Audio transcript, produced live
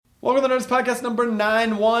Welcome to the Nerds Podcast number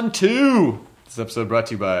 912. This episode brought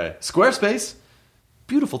to you by Squarespace.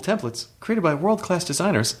 Beautiful templates created by world-class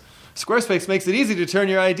designers. Squarespace makes it easy to turn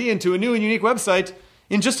your idea into a new and unique website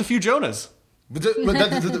in just a few Jonas.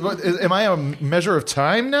 Am I a measure of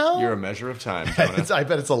time now? You're a measure of time, Jonah. I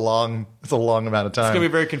bet it's a long amount of time. It's going to be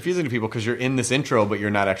very confusing to people because you're in this intro, but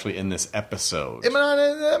you're not actually in this episode.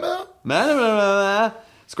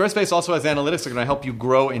 Squarespace also has analytics that are going to help you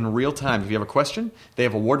grow in real time. If you have a question, they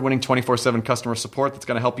have award-winning 24/7 customer support that's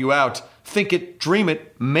going to help you out. Think it, dream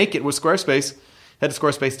it, make it with Squarespace. Head to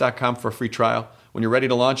squarespace.com for a free trial. When you're ready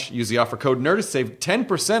to launch, use the offer code NERDIST. Save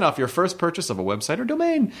 10% off your first purchase of a website or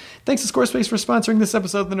domain. Thanks to Squarespace for sponsoring this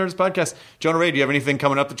episode of the Nerdist Podcast. Jonah Ray, do you have anything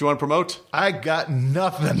coming up that you want to promote? I got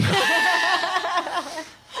nothing.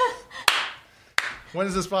 When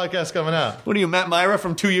is this podcast coming out? What are you, Matt Myra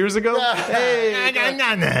from 2 years ago? Hey,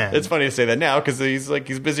 it's funny to say that now because he's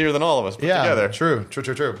busier than all of us put together. True.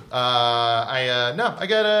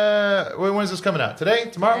 When is this coming out? Today?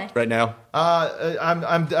 Tomorrow? Right now.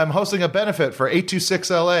 I'm hosting a benefit for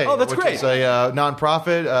 826LA. Oh, that's which great. Is a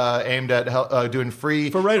nonprofit aimed at doing free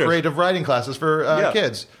creative writing classes for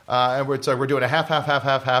kids. And we're doing a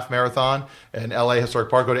half marathon in LA Historic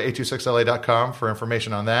Park. Go to 826LA.com for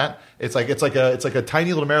information on that. It's like a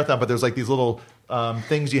tiny little marathon, but there's like these little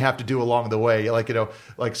things you have to do along the way, like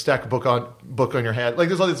stack a book on your head. Like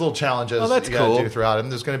there's all these little challenges you got to do throughout it.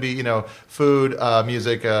 And there's going to be food,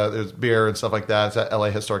 music, there's beer and stuff like that. It's at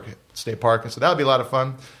LA Historic State Park, and so that would be a lot of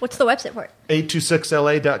fun. What's the website for it?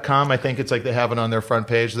 826LA.com. I think it's like they have it on their front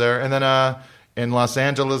page there. And then in Los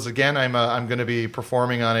Angeles again, I'm going to be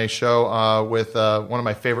performing on a show with one of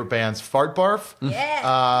my favorite bands, Fart Barf.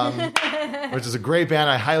 Which is a great band.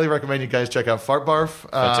 I highly recommend you guys check out Fart Barf.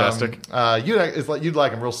 Fantastic. You'd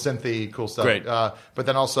like them, real synthy, cool stuff. Great. But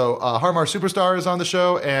then also Harmar Superstar is on the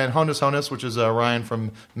show, and Honus, which is Ryan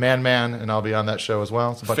from Man, and I'll be on that show as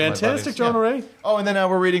well. It's a bunch Fantastic, of Jonah Ray. Oh, and then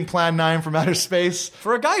we're reading Plan 9 from Outer Space.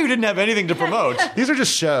 For a guy who didn't have anything to promote. These are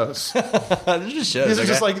just shows. These are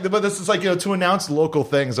just but this is like, to announce local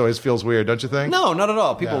things always feels weird, don't you think? No, not at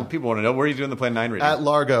all. People want to know. Where are you doing the Plan 9 reading? At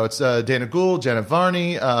Largo. It's Dana Gould, Janet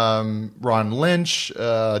Varney, Ron Lynch,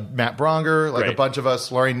 Matt Bronger, a bunch of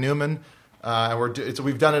us, Laurie Newman. And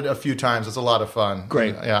we've done it a few times. It's a lot of fun.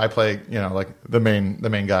 Great. And, I play, the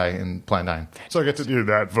main guy in Plan 9. So I get to do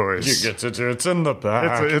that voice. You get to do it's in the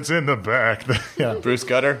back. It's in the back. Yeah. Bruce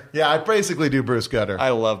Gutter? Yeah, I basically do Bruce Gutter. I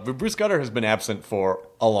love Bruce Gutter has been absent for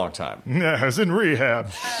a long time. Yeah, it's in rehab.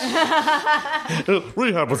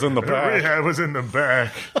 Rehab was in the back. Rehab was in the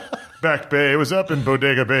back. Back Bay. It was up in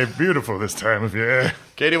Bodega Bay. Beautiful this time of year.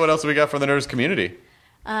 Katie, what else have we got from the Nerds community?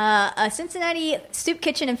 A Cincinnati soup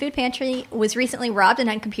kitchen and food pantry was recently robbed and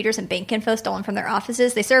had computers and bank info stolen from their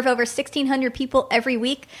offices. They serve over 1,600 people every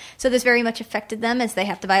week, so this very much affected them as they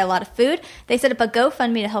have to buy a lot of food. They set up a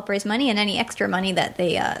GoFundMe to help raise money, and any extra money that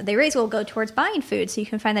they raise will go towards buying food. So you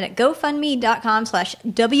can find that at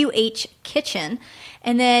gofundme.com/WHKitchen.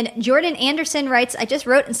 And then Jordan Anderson writes, I just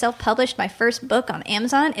wrote and self-published my first book on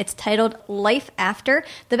Amazon. It's titled Life After.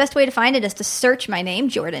 The best way to find it is to search my name,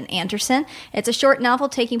 Jordan Anderson. It's a short novel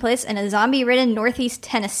taking place in a zombie-ridden Northeast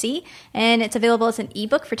Tennessee, and it's available as an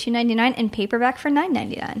ebook for $2.99 and paperback for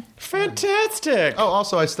 $9.99. Fantastic! Oh,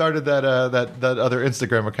 also I started that other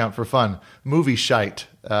Instagram account for fun, Movie Shite.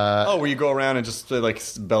 Where you go around and just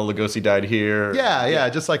Bela Lugosi died here. Yeah.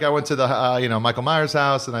 Just like I went to the Michael Myers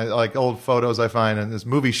house, and I like old photos I find, and this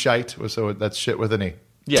Movie Shite, so that's shit with an E.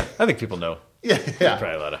 Yeah, I think people know. Yeah.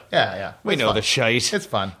 Probably a lot of. Yeah. We know the shite. It's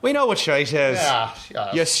fun. We know what shite is. Yeah.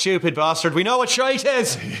 You stupid bastard. We know what shite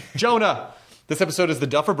is. Jonah. This episode is the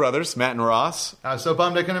Duffer Brothers, Matt and Ross. I was so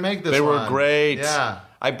bummed I couldn't make this. They were great. Yeah.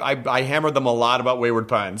 I hammered them a lot about Wayward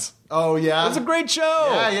Pines. Oh yeah. It was a great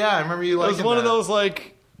show. Yeah. I remember you liking that. It was one of those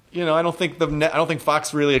I don't think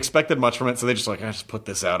Fox really expected much from it, so they just just put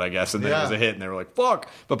this out, I guess, and then it was a hit, and they were like, "Fuck!"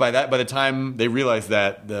 But by the time they realized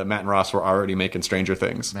that, Matt and Ross were already making Stranger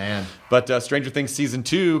Things. Man, but Stranger Things season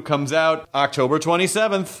 2 comes out October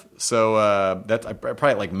 27th, so that's probably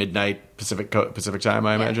at like midnight Pacific time,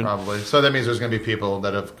 I imagine. Probably. So that means there's going to be people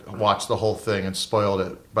that have watched the whole thing and spoiled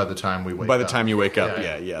it by the time we wake up. By the time you wake up,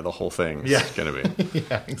 the whole thing is going to be.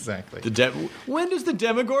 Yeah, exactly. When does the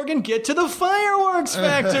Demogorgon get to the fireworks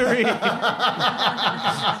factory?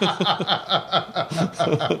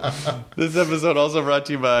 This episode also brought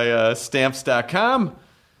to you by Stamps.com.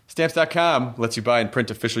 Stamps.com lets you buy and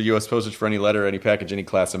print official U.S. postage for any letter, any package, any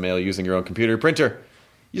class of mail using your own computer printer.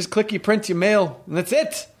 You just click, you print, you mail, and that's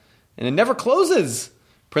it. And it never closes.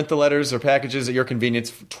 Print the letters or packages at your convenience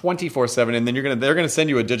 24/7, and then they're gonna send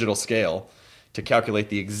you a digital scale to calculate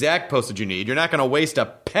the exact postage you need. You're not going to waste a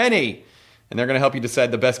penny. and they're going to help you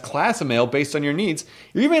decide the best class of mail based on your needs.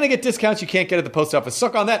 You're even going to get discounts you can't get at the post office.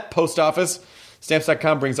 Suck on that, post office.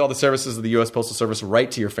 Stamps.com brings all the services of the U.S. Postal Service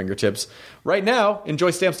right to your fingertips. Right now,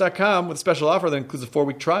 enjoy Stamps.com with a special offer that includes a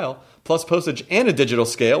 4-week trial, plus postage and a digital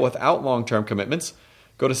scale without long-term commitments.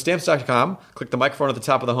 Go to Stamps.com, click the microphone at the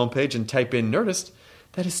top of the homepage, and type in Nerdist.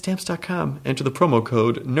 That is Stamps.com. Enter the promo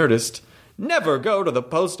code Nerdist. Never go to the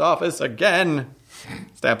post office again.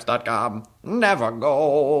 Stamps.com. Never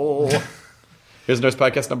go. Here's Nerdist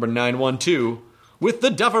Podcast number 912 with the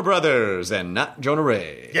Duffer Brothers and not Jonah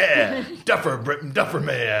Ray. Yeah, Duffer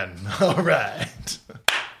man. All right.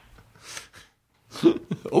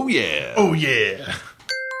 Oh, yeah. Oh, yeah.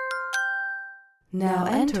 Now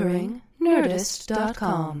entering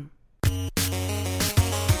Nerdist.com.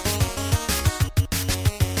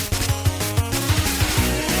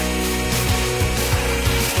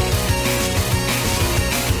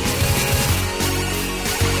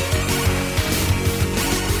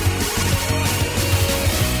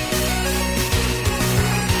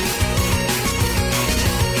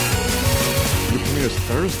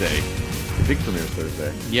 Thursday. The big premiere is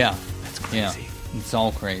Thursday. Yeah, that's crazy. Yeah, it's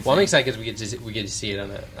all crazy. Well, I'm excited because we get to see it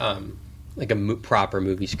on a proper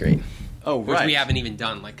movie screen. Oh, right. Which we haven't even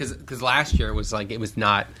done. Like, because last year it was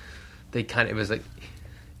not. They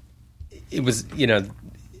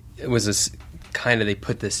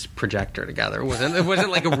put this projector together. It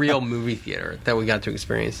wasn't like a real movie theater that we got to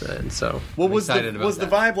experience it in. So, was the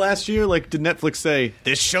vibe last year? Like, did Netflix say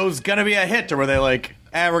this show's gonna be a hit, or were they like,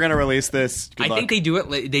 we're gonna release this? I think they do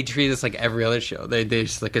it. They treat this like every other show. They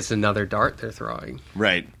just like it's another dart they're throwing.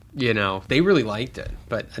 Right. You know, they really liked it,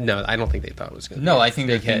 but no, I don't think they thought it was going to. No, I think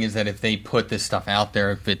the thing is that if they put this stuff out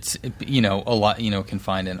there, if it's a lot, can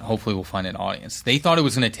find an. Hopefully, we'll find an audience. They thought it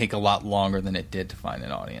was going to take a lot longer than it did to find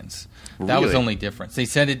an audience. That was the only difference. They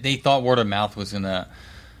said they thought word of mouth was going to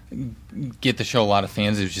get the show a lot of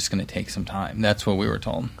fans. It was just going to take some time. That's what we were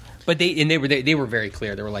told. But they were very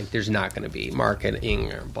clear. They were like, "There's not going to be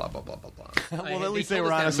marketing or blah blah blah blah blah." Well, at least they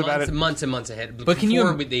were honest about it. Months and months ahead. But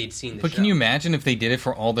they'd seen the show. Can you imagine if they did it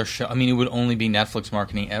for all their show? I mean, it would only be Netflix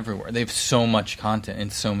marketing everywhere. They have so much content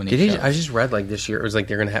and so many shows. I just read like this year it was like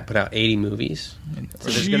they're going to put out 80 movies. So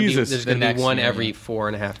there's going to be one every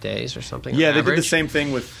 4.5 days or something. Yeah, they did the same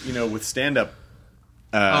thing with stand-up.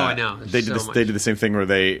 I know. They did the same thing where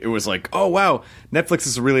it was like, oh wow, Netflix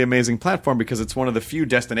is a really amazing platform because it's one of the few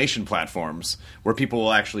destination platforms where people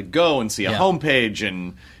will actually go and see a homepage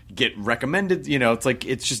and get recommended. It's like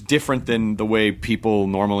it's just different than the way people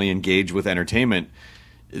normally engage with entertainment.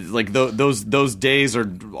 Like those days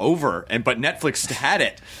are over, but Netflix had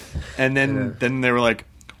it, and then they were like,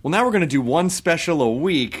 well, now we're going to do one special a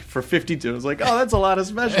week for 52. It was like, oh, that's a lot of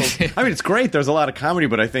specials. I mean, it's great. There's a lot of comedy,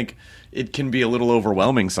 but I think it can be a little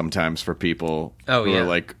overwhelming sometimes for people who are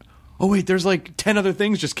like, oh, wait, there's like 10 other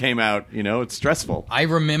things just came out. It's stressful. I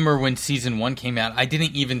remember when season 1 came out, I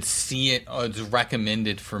didn't even see it as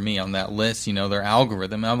recommended for me on that list, their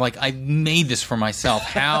algorithm. And I'm like, I made this for myself.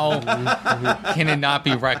 How can it not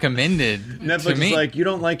be recommended Netflix to me? Is like, you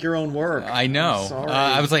don't like your own work. I know. Sorry.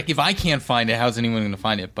 I was like, if I can't find it, how's anyone going to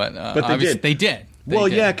find it? But they did. They did.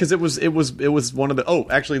 Yeah, because it was one of the. Oh,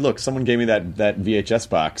 actually, look, someone gave me that VHS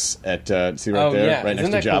box at see right there, right next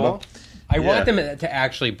to Jabba. Cool? I want them to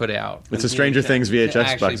actually put it out. It's a Stranger Things VHS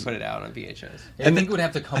box. Actually put it out on VHS. I think it would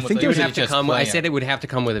have to come with a VHS player. I said it would have to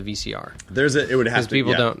come with a VCR. It would have to.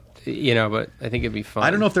 People don't, but I think it'd be fun.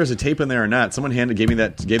 I don't know if there's a tape in there or not. Someone gave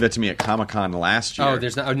that to me at Comic-Con last year. Oh,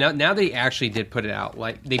 there's not. Now they actually did put it out.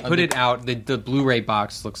 Like they put it out. The Blu-ray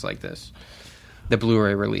box looks like this. The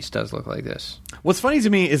Blu-ray release does look like this. What's funny to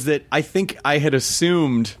me is that I think I had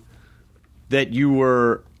assumed that you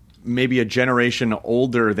were maybe a generation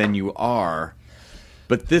older than you are.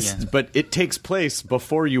 But but it takes place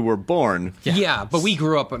before you were born. Yeah, but we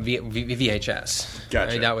grew up on VHS.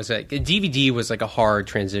 Gotcha. Right? That was DVD was like a hard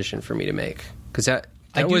transition for me to make because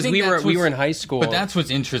we were in high school. But that's what's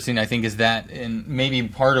interesting, I think, is that, and maybe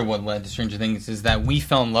part of what led to Stranger Things is that we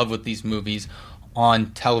fell in love with these movies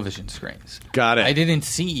on television screens. Got it. I didn't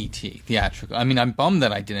see E.T. theatrical. I mean, I'm bummed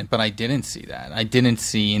that I didn't, but I didn't see that. I didn't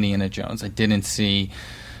see Indiana Jones. I didn't see,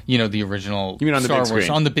 the original Star Wars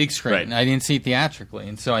on the big screen. Right. I didn't see it theatrically.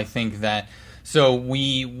 And so I think that,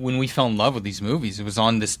 when we fell in love with these movies, it was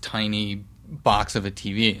on this tiny box of a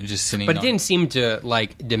TV and just sitting. But it didn't seem to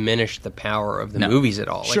diminish the power of the movies at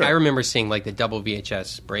all. Sure. I remember seeing the double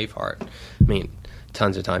VHS Braveheart. I mean,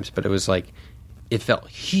 tons of times, but it was it felt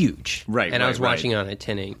huge. Right, and I was right. watching it on a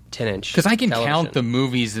 10-inch. Because I can television. count the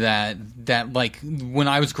movies that like when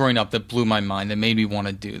I was growing up that blew my mind, that made me want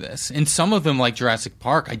to do this. And some of them, like Jurassic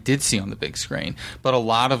Park, I did see on the big screen. But a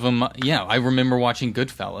lot of them, I remember watching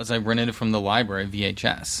Goodfellas. I rented it from the library,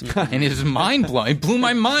 VHS, and it was mind blowing. It blew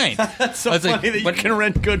my mind. That's so funny that you can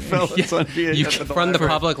rent Goodfellas on VHS from the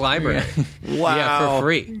public library. Wow, yeah, for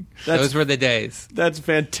free. Those were the days. That's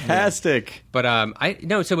fantastic. Yeah. But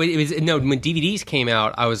so it was when DVDs came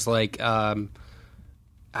out, I was like,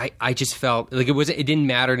 I just felt like it didn't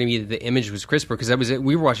matter to me that the image was crisper because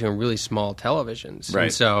we were watching on really small televisions,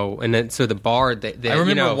 right? And so the bar that I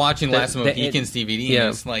remember watching Last of Mohicans DVD. Yeah. And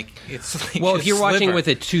it's like well, if you're sliver. watching with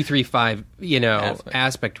a 2:3:5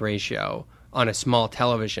 aspect ratio on a small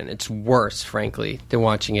television, it's worse, frankly, than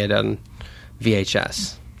watching it on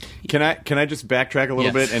VHS. Can I just backtrack a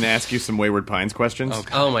little bit and ask you some Wayward Pines questions?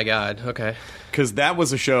 Okay. Oh my God! Okay. Because that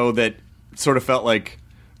was a show that sort of felt like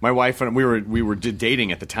my wife and we were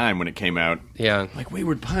dating at the time when it came out. Yeah. Like,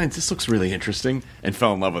 Wayward Pines, this looks really interesting, and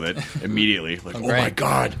fell in love with it immediately. Like, oh my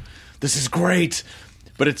God, this is great.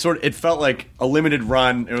 But it felt like a limited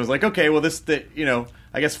run. It was like, okay, well,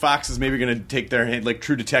 I guess Fox is maybe going to take their hand, like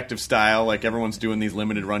True Detective style, like everyone's doing these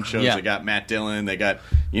limited run shows. Yeah. They got Matt Dillon, they got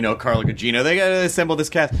Carla Gugino, they got to assemble this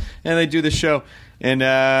cast, and they do this show, and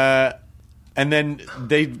then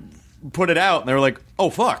they put it out, and they were like, oh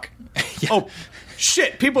fuck, oh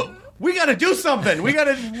shit, people. We got to do something.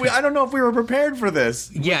 I don't know if we were prepared for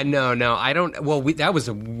this. Yeah, no, I don't. Well, that was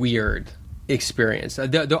a weird experience.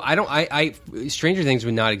 Though Stranger Things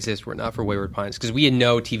would not exist were it not for Wayward Pines because we had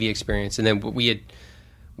no TV experience, and then we had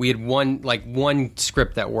one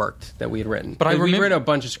script that worked that we had written. But we read a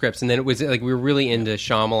bunch of scripts, and then it was like we were really into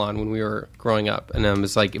Shyamalan when we were growing up, and it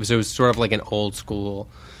was sort of like an old school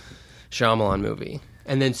Shyamalan movie.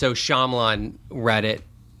 And then so Shyamalan read it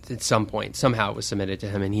at some point. Somehow it was submitted to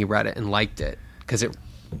him, and he read it and liked it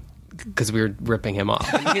because we were ripping him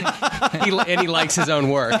off. And he likes his own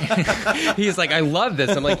work. He's like, I love this.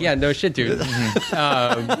 I'm like, yeah, no shit, dude.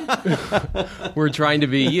 We're trying to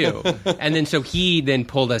be you. And then so he then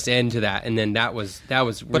pulled us into that, and then that was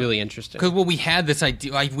really interesting. Because we had this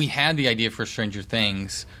idea, we had the idea for Stranger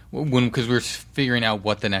Things because we were figuring out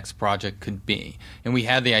what the next project could be, and we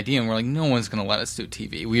had the idea, and we're like, no one's going to let us do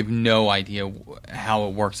TV. We have no idea how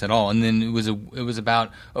it works at all. And then it was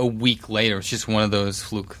about a week later. It's just one of those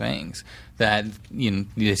fluke things that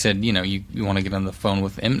they said you want to get on the phone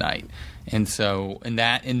with M. Night. And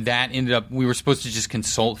that ended up, we were supposed to just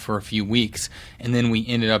consult for a few weeks, and then we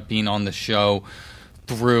ended up being on the show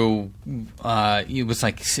through it was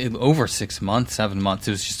like over 6 months, 7 months.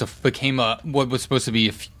 It was just what was supposed to be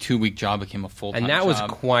a 2-week job became a full-time job. And that job.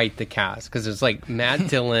 was quite the cast because it was like Matt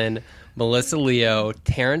Dillon, Melissa Leo,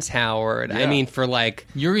 Terrence Howard. Yeah. I mean, for like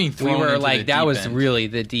you're getting thrown we were into like the that deep was end. really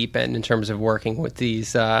the deep end in terms of working with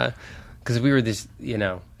these because we were this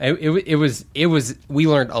it was we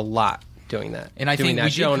learned a lot doing that. And I think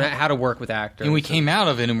that show and how to work with actors. And we came out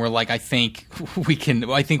of it and we're like, I think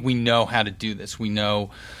we know how to do this. We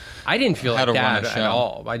know I didn't feel how like to run that a show at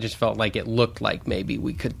all. I just felt like it looked like maybe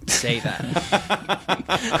we could say that.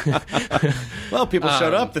 Well, people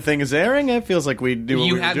showed up. The thing is airing. It feels like we do what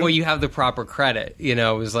we do. Well, you have the proper credit. It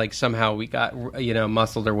was like somehow we got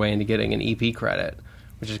muscled our way into getting an EP credit,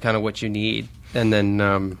 which is kind of what you need. And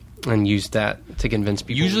then and use that to convince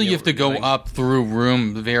people. Usually you have to go up through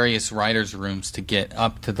various writers' rooms to get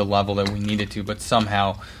up to the level that we needed to, but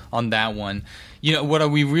somehow on that one,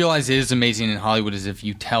 what we realize is amazing in Hollywood is if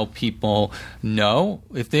you tell people no,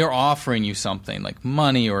 if they're offering you something like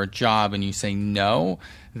money or a job and you say no,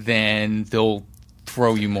 then they'll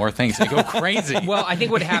throw you more things. They go crazy. Well, I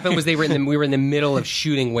think what happened was we were in the middle of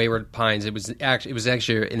shooting Wayward Pines. It was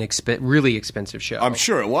actually an really expensive show. I'm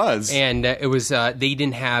sure it was. And it was they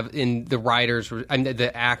didn't have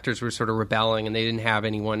the actors were sort of rebelling, and they didn't have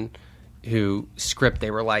anyone who script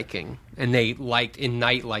they were liking, and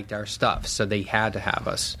Night liked our stuff, so they had to have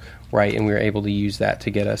us, right? And we were able to use that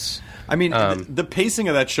to get us. I mean, the pacing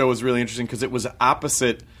of that show was really interesting because it was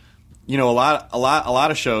opposite. A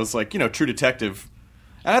lot of shows like True Detective.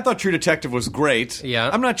 And I thought True Detective was great. Yeah.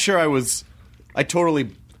 I'm not sure I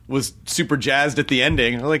totally was super jazzed at the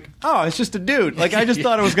ending. Like, oh, it's just a dude. Like, I just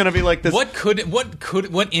thought it was going to be like this.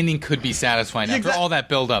 What ending could be satisfying after all that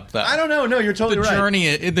build up? Though I don't know. No, you're totally right.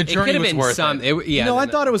 The journey was worth it. I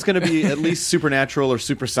thought it was going to be at least supernatural or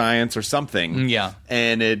super science or something. Yeah.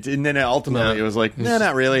 And then ultimately it was like, no,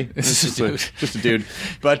 not really. It's just a dude.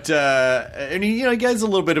 But and he has a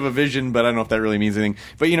little bit of a vision, but I don't know if that really means anything.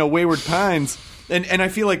 But Wayward Pines. And I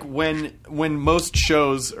feel like when most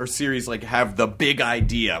shows or series like have the big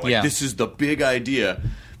idea, like this is the big idea,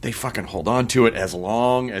 they fucking hold on to it as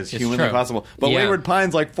long as humanly true. possible. But Yeah. Wayward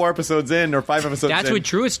Pines, like 4 episodes in or 5 episodes That's in. what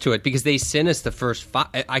drew us to it, because they sent us the first 5.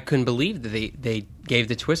 I couldn't believe that they gave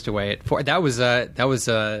the twist away at 4. That was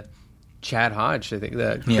Chad Hodge, I think,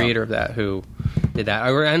 the creator of that, who did that. I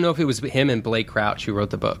don't know if it was him and Blake Crouch who wrote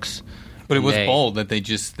the books. But it was bold that they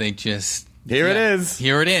just Here it is.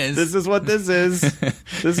 Here it is. This is what this is.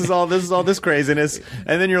 This is all this craziness.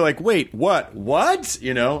 And then you're like, wait, what?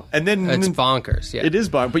 You know? And then It's bonkers, yeah. It is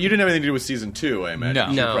bonkers. But you didn't have anything to do with season 2, I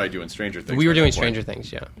imagine. No. You were probably doing Stranger Things. We were by that doing point. Stranger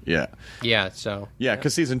Things, yeah. Yeah. Yeah, so... Yeah,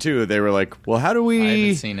 because season 2, they were like, well, how do we... I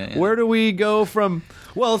haven't seen it yet. Where do we go from...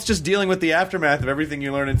 Well, it's just dealing with the aftermath of everything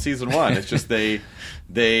you learn in season 1. It's just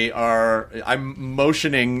they are... I'm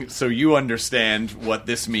motioning so you understand what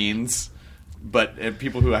this means. But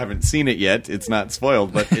people who haven't seen it yet, it's not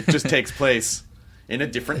spoiled, but it just takes place in a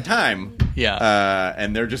different time. Yeah.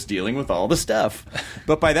 And they're just dealing with all the stuff.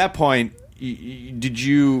 But by that point, did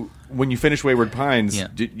you, when you finished Wayward Pines,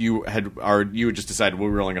 did you had just decided, well,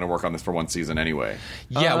 we were only going to work on this for 1 season anyway?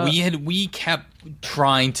 Yeah, we kept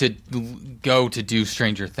trying to go to do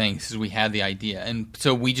Stranger Things because we had the idea, and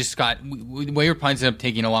so we just Wayward Pines ended up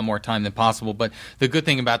taking a lot more time than possible. But the good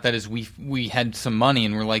thing about that is we had some money,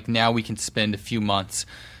 and we're like, now we can spend a few months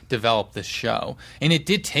develop this show. And it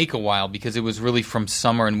did take a while because it was really from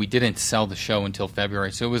summer, and we didn't sell the show until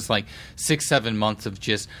February, so it was like 6-7 months of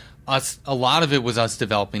just us. A lot of it was us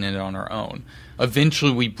developing it on our own.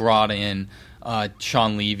 Eventually we brought in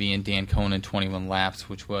Sean Levy and Dan Cohen in 21 Laps,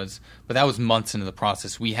 but that was months into the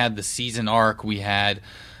process. We had the season arc, we had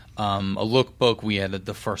a lookbook, we had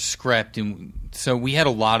the first script, and so we had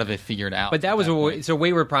a lot of it figured out. But that was so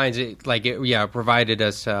Wayward Pines. It provided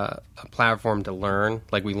us a platform to learn.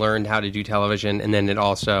 Like, we learned how to do television, and then it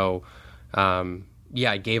also,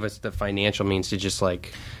 it gave us the financial means to just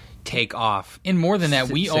like take off. And more than that,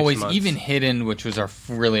 we 6 always, months. even Hidden, which was our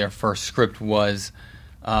first script, was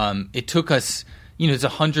it took us, it's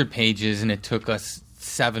 100 pages, and it took us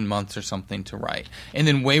 7 months or something to write. And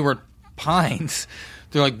then Wayward Pines,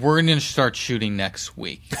 they're like, we're going to start shooting next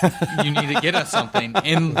week. You need to get us something.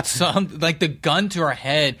 And the gun to our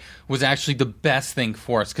head was actually the best thing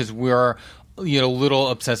for us, because we're a little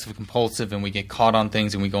obsessive compulsive, and we get caught on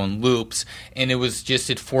things, and we go in loops. And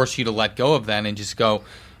it forced you to let go of that and just go,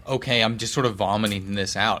 okay, I'm just sort of vomiting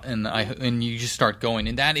this out, and you just start going.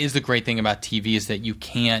 And that is the great thing about TV, is that you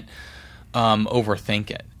can't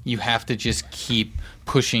overthink it. You have to just keep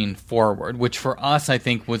pushing forward, which for us, I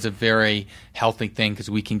think, was a very healthy thing, because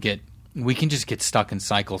we can just get stuck in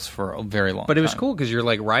cycles for a very long time. But it was cool because you're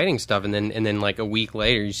like writing stuff, and then like a week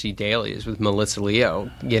later, you see dailies with Melissa Leo,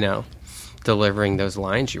 delivering those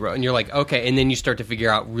lines you wrote, and you're like, okay, and then you start to figure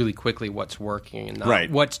out really quickly what's working and not,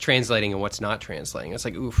 what's translating and what's not translating. It's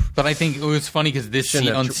like, oof. But I think it was funny because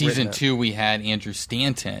on season 2 we had Andrew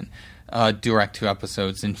Stanton direct 2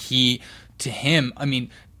 episodes, and to him, I mean,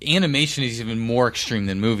 animation is even more extreme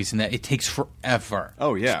than movies in that it takes forever.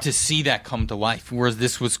 Oh yeah, to see that come to life. Whereas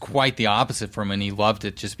this was quite the opposite for him, and he loved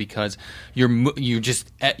it just because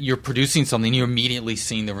you're producing something, you're immediately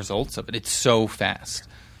seeing the results of it. It's so fast.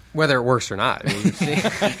 Whether it works or not, I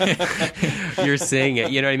mean, you're seeing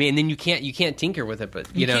it. You know what I mean? And then you can't tinker with it.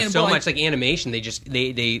 But much like animation,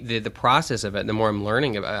 the process of it. The more I'm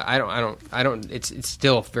learning about it, I don't. It's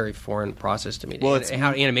still a very foreign process to me. Well, it's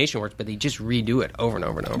how animation works, but they just redo it over and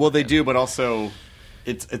over and over. Well, they do, but also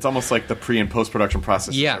it's almost like the pre and post production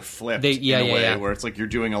processes are flipped in a way where it's like you're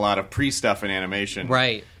doing a lot of pre stuff in animation,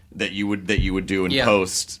 right? That you would do in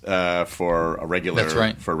post for a regular. That's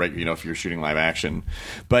right. If you're shooting live action,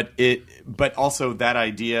 but also that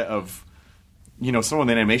idea of someone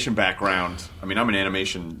with an animation background. I mean, I'm an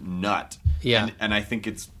animation nut. Yeah, and I think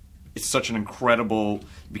it's such an incredible,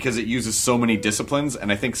 because it uses so many disciplines,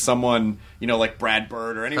 and I think someone like Brad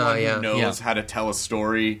Bird or anyone who knows how to tell a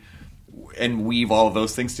story and weave all of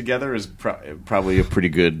those things together is probably a pretty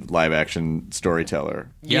good live action storyteller.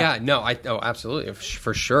 Absolutely,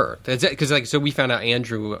 for sure. Because so we found out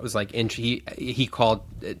Andrew was like, he called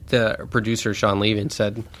the producer Sean Levy and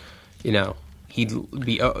said, he'd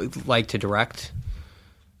be like to direct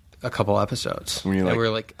a couple episodes. And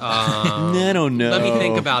we're like, I don't know. Let me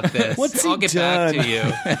think about this. I'll get back to you.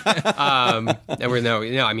 And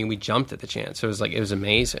we're we jumped at the chance. So it was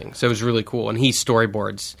amazing. So it was really cool. And he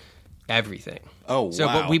storyboards everything. Oh,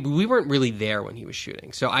 wow. But we weren't really there when he was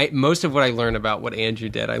shooting. So most of what I learned about what Andrew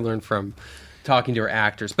did, I learned from talking to our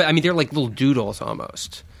actors. But I mean, they're like little doodles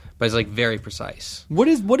almost. but it's like very precise. What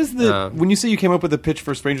is the when you say you came up with a pitch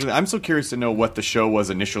for Stranger Things? I'm so curious to know what the show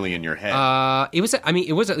was initially in your head. It was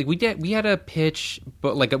like we had a pitch,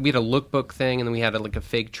 but like we had a lookbook thing, and then we had like a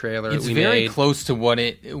fake trailer. It's very close to what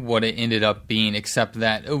it ended up being, except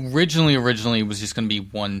that originally it was just going to be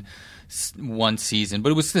one season,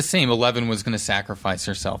 but it was the same. 11 was going to sacrifice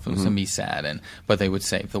herself. It was going to be sad, but they would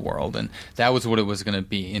save the world, and that was what it was going to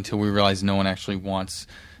be until we realized no one actually wants.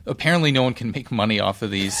 Apparently, no one can make money off of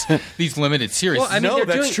these limited series. Well, I mean, no,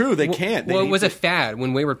 that's true. They can't. Well, it was a fad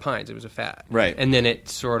when Wayward Pines. It was a fad, right? And then it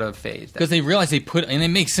sort of phased because they realized and it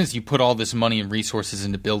makes sense. You put all this money and resources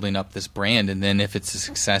into building up this brand, and then if it's a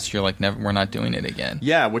success, you're like, we're not doing it again.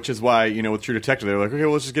 Yeah, which is why with True Detective, they were like, okay,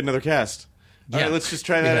 well, let's just get another cast. Yeah. All right, let's just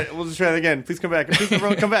try that. Yeah. We'll just try that again. Please come back. Please,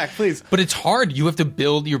 everyone, come back, please. But it's hard. You have to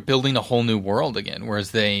build. You're building a whole new world again.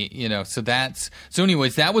 Whereas they, So,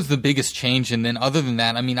 anyways, that was the biggest change. And then, other than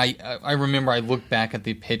that, I mean, I remember I looked back at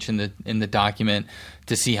the pitch in the document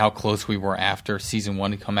to see how close we were after season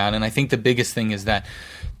 1 had come out. And I think the biggest thing is that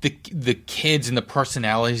the kids and the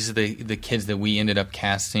personalities of the kids that we ended up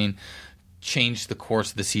casting changed the course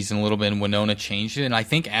of the season a little bit, and Winona changed it. And I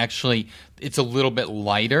think actually it's a little bit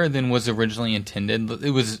lighter than was originally intended. It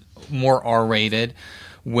was more R-rated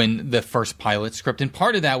when the first pilot script, and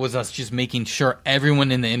part of that was us just making sure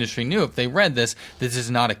everyone in the industry knew if they read this is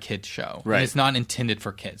not a kid's show. Right. And it's not intended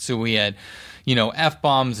for kids. So we had,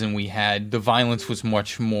 F-bombs, and we had the violence was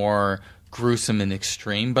much more gruesome and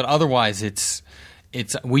extreme, but otherwise it's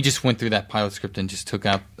we just went through that pilot script and just took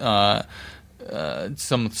out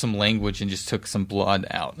some language and just took some blood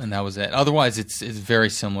out, and that was it. Otherwise, it's very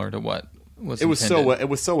similar to what was. It was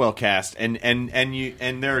so well cast, and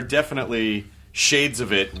there are definitely shades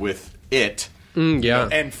of it with it.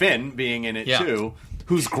 And Finn being in it too,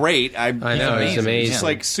 who's great. I know he's amazing. Just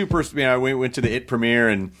like super. We went to the It premiere,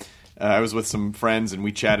 and I was with some friends, and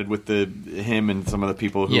we chatted with him and some of the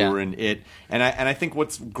people who were in it. And I think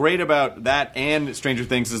what's great about that and Stranger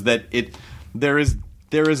Things is that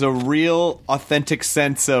there is a real authentic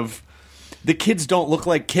sense of the kids don't look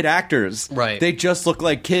like kid actors. Right. They just look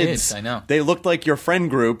like kids. I know. They looked like your friend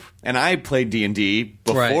group, and I played D&D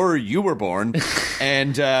before you were born.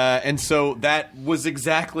 and so that was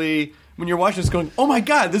exactly when you're watching this going, oh my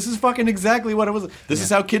God, this is fucking exactly what it was. This is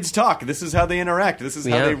how kids talk. This is how they interact. This is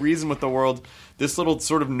how they reason with the world. This little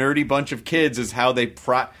sort of nerdy bunch of kids is how they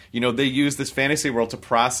they use this fantasy world to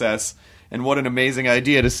process. And what an amazing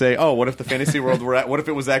idea to say, oh, what if the fantasy world what if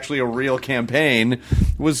it was actually a real campaign?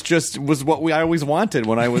 Was what I always wanted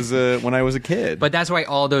when I was a kid. But that's why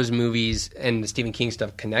all those movies and the Stephen King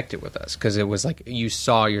stuff connected with us, because it was like you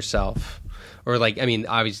saw yourself, or like, I mean,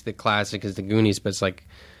 obviously the classic is the Goonies, but it's like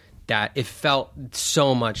that. It felt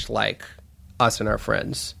so much like us and our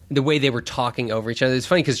friends, the way they were talking over each other. It's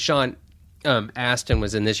funny because Sean Astin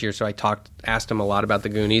was in this year, so I asked him a lot about the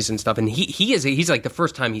Goonies and stuff, and he's like, the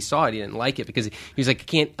first time he saw it, he didn't like it because he was like, I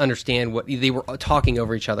can't understand what they were talking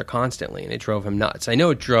over each other constantly, and it drove him nuts. I know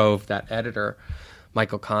it drove that editor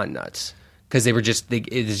Michael Kahn nuts because it was just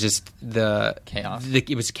the chaos.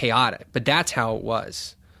 It was chaotic, but that's how it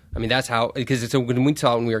was. I mean, that's how, because when we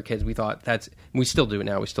saw it when we were kids, we thought we still do it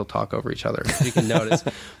now. We still talk over each other. You can notice,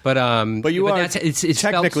 but it's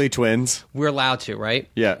technically twins. We're allowed to, right?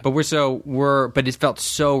 Yeah. But but it felt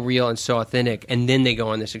so real and so authentic. And then they go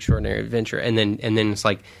on this extraordinary adventure, and then it's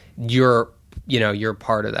like you're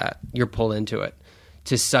part of that. You're pulled into it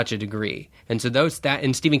to such a degree. And so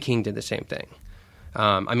and Stephen King did the same thing.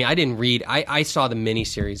 I mean, I didn't read. I saw the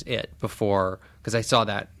miniseries It before because I saw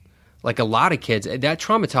that. Like a lot of kids, that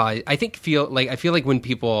traumatized. I feel like when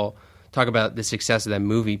people talk about the success of that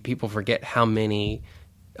movie, people forget how many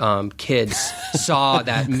kids saw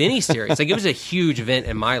that miniseries. Like it was a huge event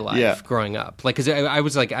in my life growing up. Like because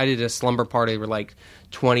I did a slumber party with like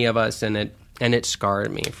 20 of us, and it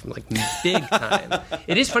scarred me from like big time.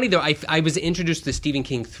 It is funny though. I was introduced to Stephen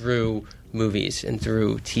King through movies and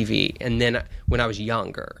through TV, and then when I was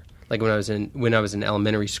younger. Like when I was in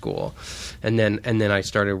elementary school, and then I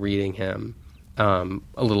started reading him a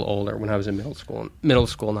little older when I was in middle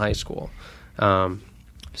school and high school. Well,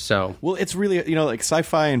 it's really like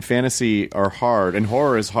sci-fi and fantasy are hard, and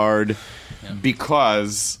horror is hard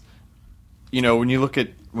because when you look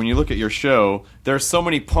at your show, there are so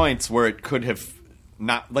many points where it could have.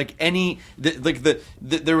 Not like any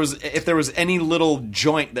there was if there was any little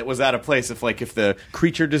joint that was out of place, if the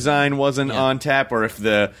creature design wasn't on tap, or if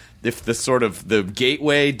the sort of the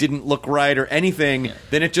gateway didn't look right or anything,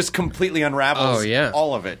 then it just completely unravels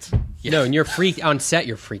all of it. No, and you're freaked on set.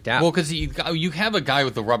 You're freaked out. Well, because you have a guy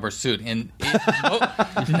with a rubber suit, and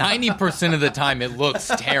 90% of the time it looks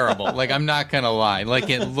terrible. Like, I'm not gonna lie. Like,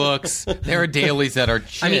 it looks. There are dailies that are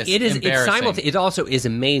just. I mean, it is. Embarrassing. It's simultaneous. It also is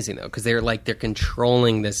amazing though, because they're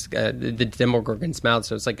controlling this the Demogorgon's mouth.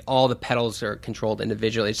 So it's like all the petals are controlled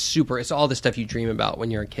individually. It's super. It's all the stuff you dream about when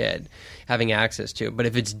you're a kid, having access to. But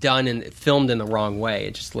if it's done and filmed in the wrong way,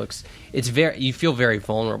 it just looks. It's very. You feel very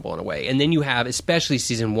vulnerable in a way, and then you have, especially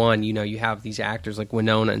season 1. You have these actors like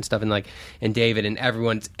Winona and stuff, and David, and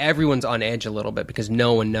everyone's on edge a little bit because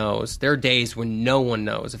no one knows. There are days when no one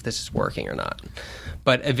knows if this is working or not.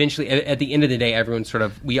 But eventually, at the end of the day, everyone sort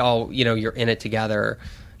of, we all, you're in it together,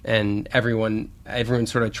 and everyone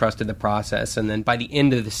sort of trusted the process. And then by the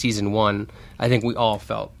end of the season 1, I think we all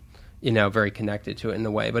felt, very connected to it in a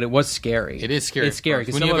way. But it was scary. It is scary. It's scary.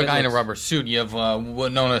 When you have a guy in a rubber suit, you have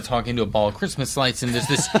Winona talking to a ball of Christmas lights, and there's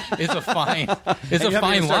this. It's a fine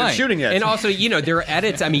line. Shooting it. And also, there are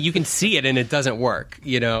edits. I mean, you can see it, and it doesn't work.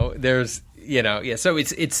 There's, yeah. So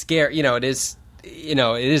it's scary. It is.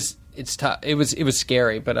 It's tough. It was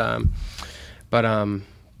scary, but I we had a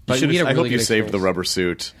really hope you good saved the experience. rubber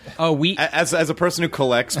suit. Oh, as a person who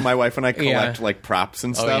collects, my wife and I collect like props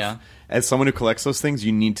and stuff. yeah. As someone who collects those things,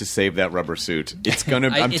 you need to save that rubber suit. It's gonna.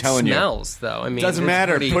 I'm telling you, it smells though. I mean, doesn't it's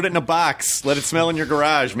matter. pretty- Put it in a box. Let it smell in your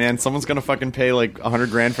garage, man. Someone's gonna fucking pay like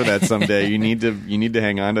 $100,000 for that someday. You need to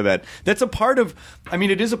hang on to that. That's a part of. I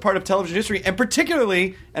mean, it is a part of television history, and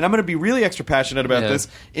particularly, and I'm gonna be really extra passionate about this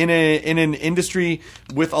in an industry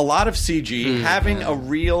with a lot of CG. Having a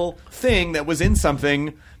real thing that was in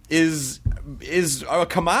something is a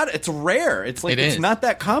commodity. It's rare. It's like it's not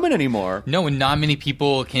that common anymore. No, and not many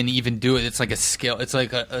people can even do it. It's like a skill. It's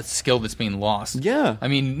like a skill that's being lost. Yeah. I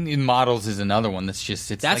mean, in models is another one that's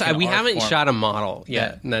just. It's That's like we an art haven't form. shot a model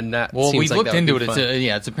yet. Yeah. And that Well, we seems like looked that would into be it.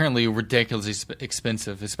 fun. It's apparently ridiculously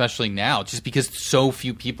expensive, especially now, just because so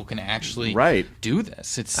few people can actually do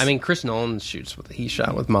this. It's. I mean, Chris Nolan he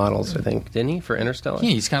shot with models, I think, didn't he, for Interstellar? Yeah,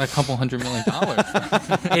 he's got $200 million.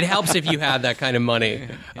 It helps if you have that kind of money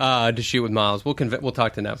to shoot with models. We'll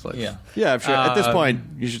talk to Netflix. Yeah, I'm sure. At this point,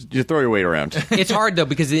 you should throw your weight around. It's hard though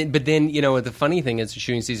because but then the funny thing is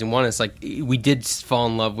shooting season 1. It's like we did fall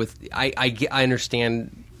in love with. I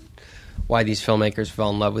understand why these filmmakers fell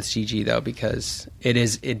in love with CG though, because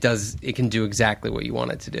it can do exactly what you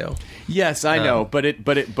want it to do. Yes, I know,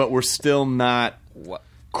 but we're still not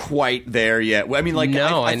quite there yet. I mean, like,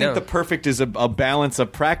 I think the perfect is a balance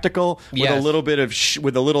of practical with a little bit of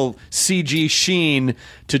with a little CG sheen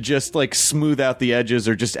to just like smooth out the edges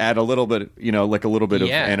or just add a little bit, like a little bit of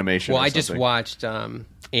animation. Well, or I just watched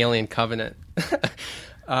Alien Covenant.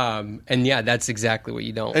 And that's exactly what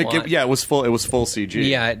you don't want. Yeah, it was full CG.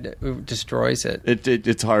 Yeah, it destroys it.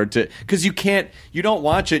 It's hard to, because you don't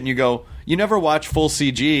watch it and you never watch full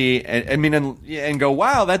CG and go,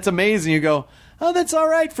 wow, that's amazing. You go, oh, that's all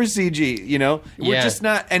right for CG. We're just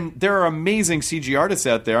not, and there are amazing CG artists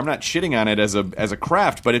out there. I'm not shitting on it as a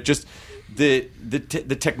craft, but it just the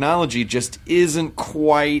technology just isn't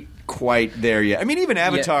quite there yet. I mean, even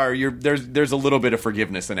Avatar, there's a little bit of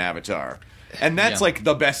forgiveness in Avatar. And that's like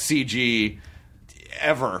the best CG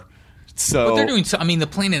ever. So, but they're doing. The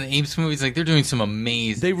Planet of the Apes movies, like they're doing some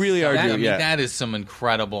amazing. They really are doing. That is some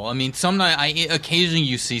incredible. I mean, occasionally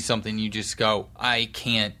you see something, you just go, I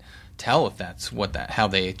can't tell if that's how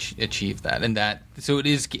they achieve that, and that. So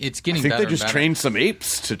it's getting. I think they just trained some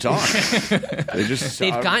apes to talk.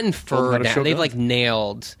 They've gotten fur down. They've like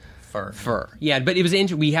nailed. Fur. Yeah, but it was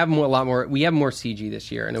interesting. We have more CG this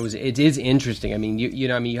year, and it is interesting. I mean,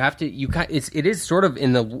 you have to. It is sort of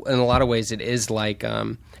in a lot of ways. It is like,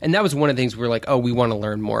 and that was one of the things we were like, oh, we want to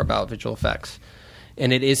learn more about visual effects,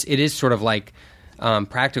 and it is sort of like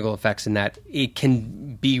practical effects in that it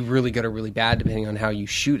can be really good or really bad depending on how you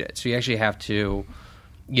shoot it. So you actually have to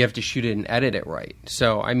shoot it and edit it right.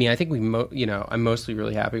 So I mean, I think I'm mostly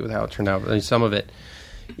really happy with how it turned out. I mean, some of it.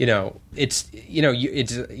 It's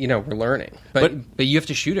we're learning, but you have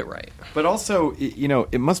to shoot it right. But also,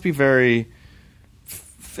 it must be very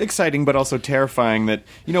exciting, but also terrifying that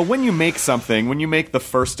when you make something, when you make the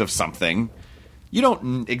first of something, you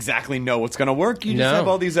don't exactly know what's going to work. You just have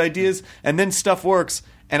all these ideas, and then stuff works.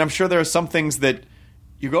 And I'm sure there are some things that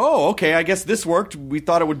you go, oh, okay, I guess this worked. We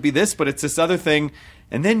thought it would be this, but it's this other thing.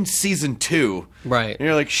 And then season 2, right? And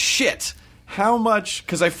you're like, shit, how much?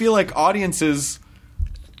 Because I feel like audiences.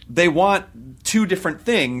 They want two different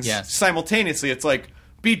things simultaneously. It's like,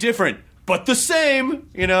 be different, but the same,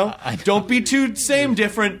 Don't be too same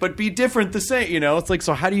different, but be different the same, It's like,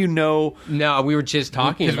 so how do you know? No, we were just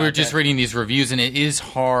talking about because we were just reading these reviews, and it is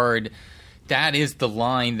hard. that is the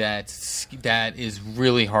line that is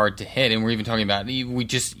really hard to hit. And we're even talking about, we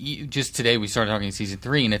just today we started talking season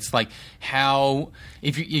 3, and it's like how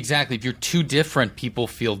if you're too different, people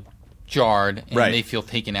feel jarred and they feel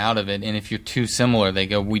taken out of it, and if you're too similar, they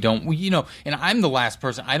go, and I'm the last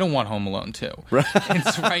person. I don't want Home Alone 2. Right.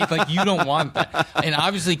 It's right, like you don't want that. And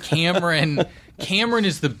obviously Cameron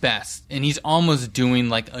is the best, and he's almost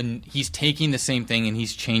doing he's taking the same thing and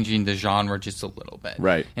he's changing the genre just a little bit.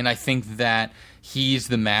 Right. And I think that he's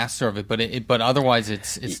the master of it, but otherwise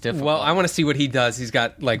it's difficult. Well, I want to see what he does. He's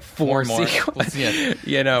got like 4 more sequels. See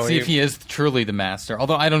if he is truly the master.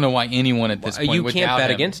 Although I don't know why anyone at this point you would can't doubt bet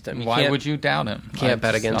him. against him. Why would you doubt him? Can't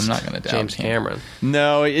bet against. I'm not going to doubt James Cameron.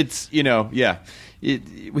 No, it's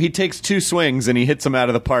he takes 2 swings and he hits them out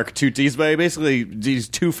of the park. He's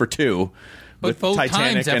 2 for 2. But both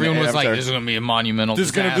Titanic times, everyone was like, Avatar. "This is going to be a monumental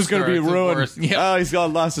This disaster. is going to be ruined." Yeah. Oh, he's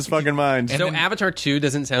lost his fucking mind. So Avatar 2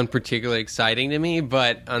 doesn't sound particularly exciting to me,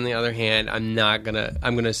 but on the other hand, I'm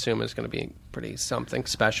gonna assume it's gonna be pretty something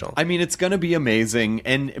special. I mean, it's going to be amazing,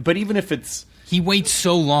 but even if it's He waits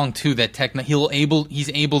so long too that he's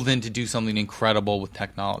able then to do something incredible with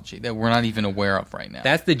technology that we're not even aware of right now.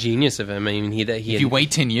 That's the genius of him. I mean, if you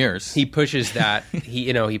wait 10 years, he pushes that.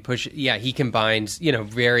 He combines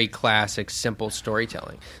very classic simple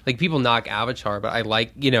storytelling. Like people knock Avatar, but I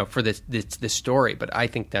like for the story. But I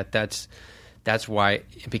think that's why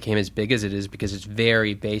it became as big as it is, because it's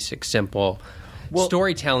very basic, simple.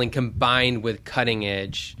 Storytelling combined with cutting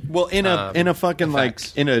edge. Well, in a fucking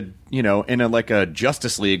effects. in a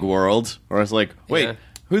Justice League world, or it's like, wait,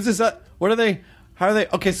 who's this? What are they? How are they?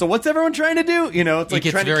 Okay, so what's everyone trying to do? It's like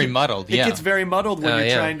it gets very muddled. It gets very muddled when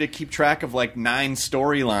you're trying to keep track of 9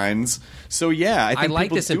 storylines. So I think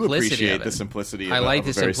like people do appreciate of it. The simplicity. Of I like the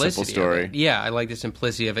a very simplicity simple story. Of it. Yeah, I like the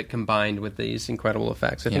simplicity of it combined with these incredible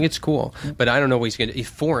effects. I think it's cool, but I don't know what he's going to do.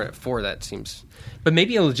 For that seems. But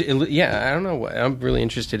maybe I don't know. I'm really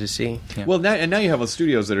interested to see. Yeah. Well, now you have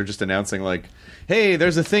studios that are just announcing hey,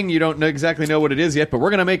 there's a thing you don't exactly know what it is yet, but we're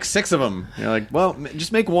going to make 6 of them. You're like, well,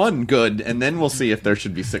 just make 1 good, and then we'll see if there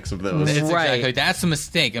should be 6 of those. Exactly. That's a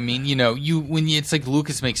mistake. I mean, it's like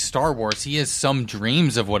Lucas makes Star Wars, he has some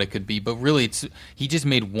dreams of what it could be, but really he just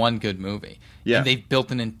made 1 good movie. Yeah. And they've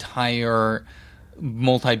built an entire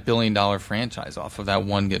multi-billion-dollar franchise off of that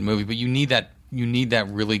 1 good movie, but you need that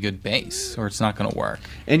really good base, or it's not going to work.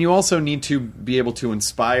 And you also need to be able to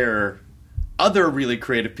inspire other really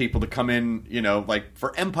creative people to come in, like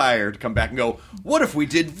for Empire to come back and go, what if we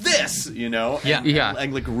did this?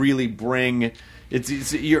 And really bring.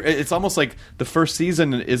 It's almost like the first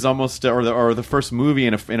season is almost, or the first movie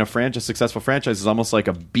in a successful franchise is almost like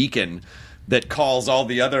a beacon that calls all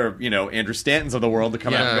the other, Andrew Stantons of the world to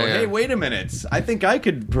come out and go, hey, wait a minute, I think I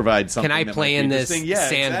could provide something. Can I play in this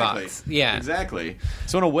sandbox? Exactly. Yeah, exactly.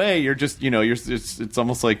 So in a way, you're just, it's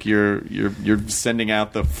almost like you're sending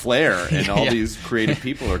out the flare, and all these creative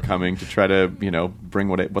people are coming to try to, bring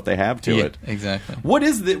what they have to it. Exactly. What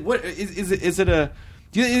is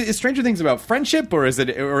is Stranger Things about friendship, or is it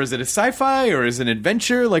a sci-fi, or is it an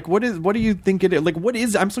adventure? Like, what do you think it is? Like, what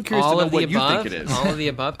is? I'm so curious to know what you think it is. All of the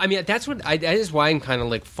above. I mean, that is why I'm kind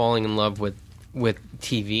of falling in love with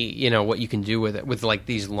TV. What you can do with it, with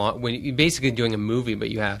these long, when you're basically doing a movie, but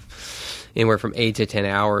you have anywhere from 8 to 10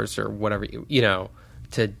 hours or whatever,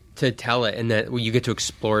 to tell it, and that you get to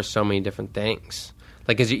explore so many different things.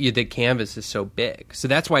 Because the canvas is so big, so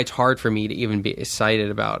that's why it's hard for me to even be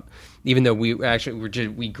excited about. Even though we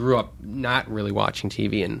grew up not really watching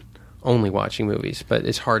TV and only watching movies, but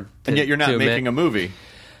it's hard. And yet you're not making a movie.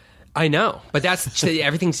 I know, but that's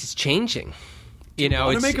everything's changing. Do you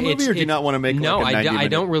want to make a movie, or do you not want to make? No, I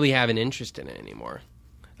don't really have an interest in it anymore.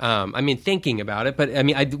 I mean, thinking about it, but I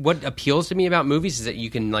mean, what appeals to me about movies is that you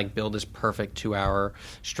can build this perfect 2-hour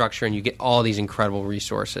structure, and you get all these incredible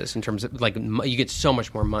resources in terms of you get so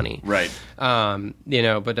much more money, right?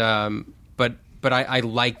 But I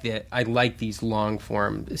like these long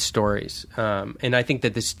form stories, and I think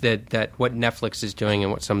that that what Netflix is doing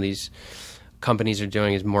and what some of these companies are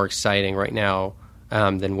doing is more exciting right now.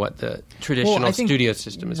 Than what the traditional studio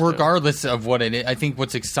system is regardless of what it is. I think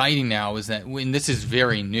what's exciting now is that, and this is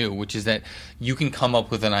very new, which is that you can come up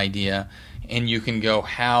with an idea and you can go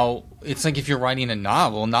how. It's like if you're writing a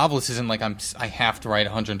novel. A novelist isn't like I have to write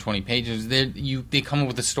 120 pages. They come up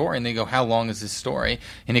with a story and they go, how long is this story?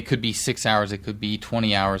 And it could be 6 hours, it could be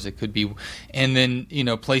 20 hours, it could be, and then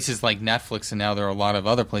places like Netflix, and now there are a lot of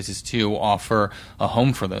other places too, offer a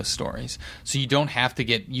home for those stories. So you don't have to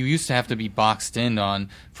you used to have to be boxed in on,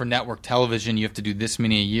 for network television you have to do this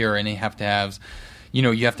many a year, and you have to have,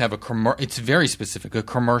 you have to have it's very specific, a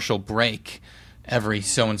commercial break every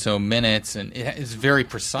so-and-so minutes, and it's very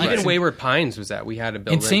precise. Even Wayward Pines was that. We had to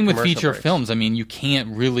build and same with feature breaks. films. I mean, you can't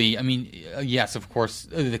really... I mean, yes, of course,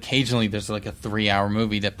 occasionally there's like a 3-hour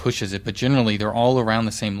movie that pushes it, but generally they're all around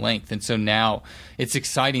the same length. And so now it's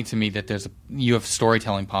exciting to me that you have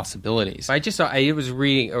storytelling possibilities. I was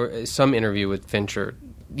reading some interview with Fincher,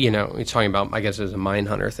 he's talking about, I guess it was a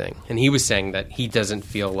Mindhunter thing, and he was saying that he doesn't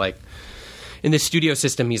feel like in the studio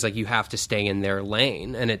system, he's like, you have to stay in their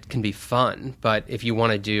lane, and it can be fun. But if you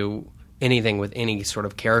want to do anything with any sort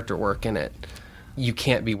of character work in it, you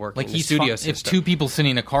can't be working in the studio system. If two people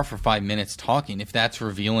sitting in a car for 5 minutes talking, if that's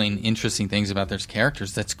revealing interesting things about their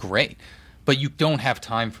characters, that's great. But you don't have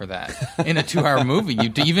time for that in a 2-hour movie.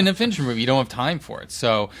 Even a Fincher movie, you don't have time for it.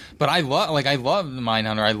 So, but I love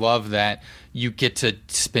Mindhunter. I love that you get to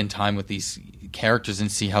spend time with these characters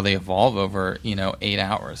and see how they evolve over 8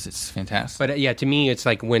 hours. It's fantastic. But to me, it's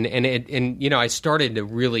like when I started to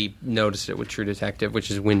really notice it with True Detective, which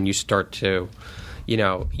is when you start to, you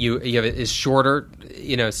have a shorter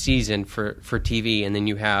season for TV, and then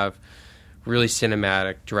you have really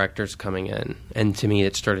cinematic directors coming in, and to me,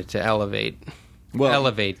 it started to elevate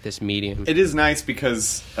this medium. It is nice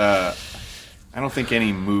because I don't think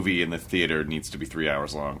any movie in the theater needs to be 3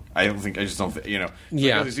 hours long. You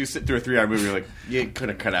sit through a 3-hour movie, you're like, you could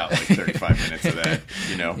have cut out like 35 minutes of that.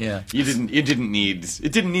 Yeah. It didn't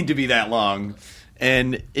need to be that long,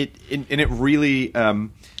 and it really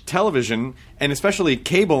television, and especially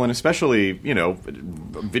cable, and especially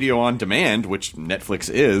video on demand, which Netflix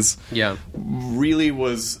is, really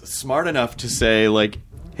was smart enough to say, like,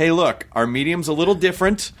 hey, look, our medium's a little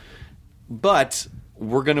different, but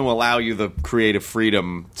we're going to allow you the creative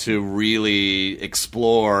freedom to really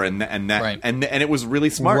explore, and it was really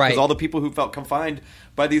smart because all the people who felt confined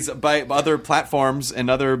by other platforms and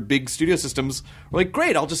other big studio systems were like,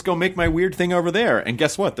 great, I'll just go make my weird thing over there, and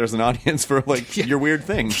guess what? There's an audience for your weird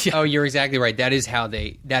thing. Oh, you're exactly right. That is how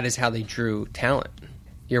they drew talent.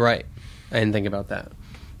 You're right. I didn't think about that.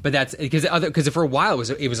 But that's because for a while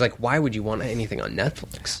it was like, why would you want anything on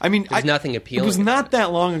Netflix? I mean, there's nothing appealing. It was not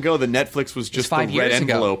that long ago that Netflix was just the red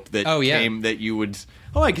envelope that came that you would.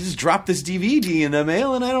 Oh, I can just drop this DVD in the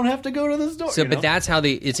mail and I don't have to go to the store. So, but that's how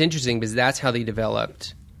it's interesting because that's how they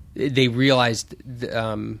developed. They realized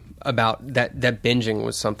about that binging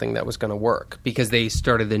was something that was going to work because they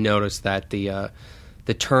started to notice that the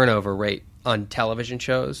turnover rate on television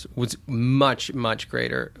shows was much, much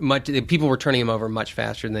greater. People were turning them over much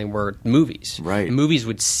faster than they were movies. Right. And movies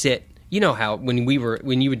would sit. You know how when you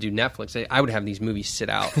would do Netflix, I would have these movies sit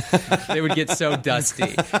out. They would get so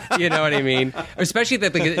dusty. You know what I mean? Especially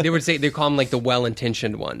that they call them like the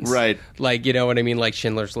well-intentioned ones. Right. Like, you know what I mean? Like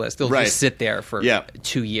Schindler's List. They'll just sit there for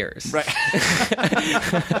 2 years. Right.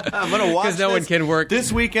 I'm gonna watch. Because no one can work.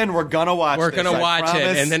 This weekend we're gonna watch. We're gonna watch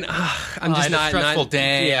it, and then I'm just not stressful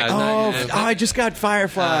day. Yeah. I just got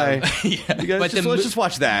Firefly. Let's just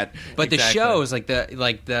watch that. But the shows like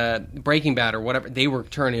the Breaking Bad or whatever, they were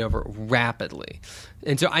turning over rapidly.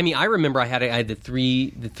 And so I remember I had the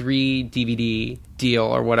three DVD deal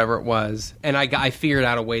or whatever it was, and I figured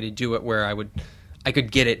out a way to do it where I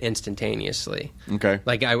could get it instantaneously. Okay.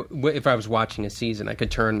 Like if I was watching a season, I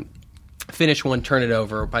could finish one, turn it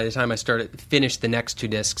over. By the time I finish the next 2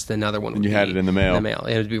 discs, the another one would you had it in the mail.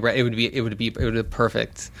 It would be a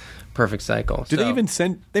perfect cycle. Do they even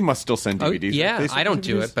send? They must still send DVDs. Yeah, I don't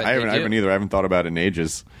do it, but I haven't either. I haven't thought about it in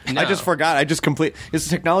ages. No. I just forgot. This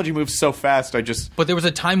technology moves so fast. But there was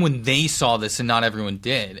a time when they saw this and not everyone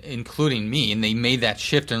did, including me, and they made that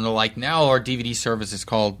shift and they're like, now our DVD service is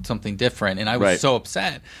called something different, and I was so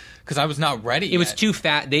upset. Because I was not ready. It was too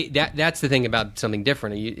fat. That's the thing about something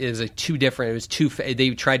different. It was like too different. It was too.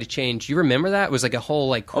 They tried to change. You remember that? It was like a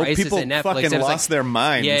whole crisis people at Netflix. Fucking lost their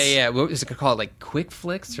minds. Yeah. What was it called? Like Quick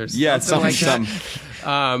Flicks or something like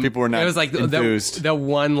that. People were not. It was like enthused. the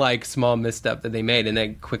one small misstep that they made, and they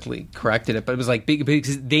quickly corrected it. But it was like big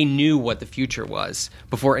because they knew what the future was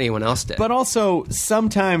before anyone else did. But also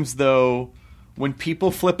sometimes though, when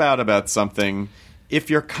people flip out about something, if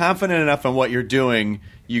you're confident enough in what you're doing,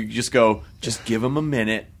 you just go, just give them a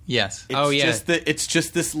minute. Yes. It's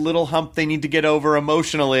just this little hump they need to get over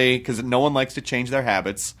emotionally because no one likes to change their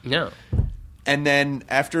habits. No. And then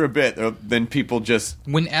after a bit, then people just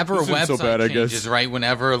whenever a website changes, right?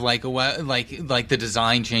 Whenever like the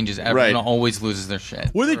design changes, everyone always loses their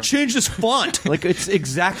shit. Well, they changed this font. Like it's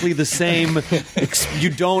exactly the same.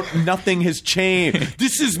 Nothing has changed.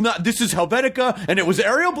 This is Helvetica, and it was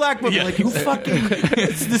Arial Black. But like you fucking,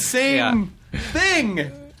 it's the same thing.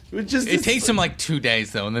 It takes them like 2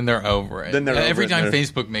 days though, and then they're over it. Every time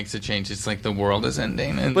Facebook makes a change, it's like the world is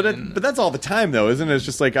ending. But that's all the time though, isn't it? It's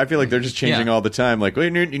just like I feel like they're just changing all the time. Like, well,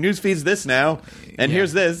 your news feed's this now, and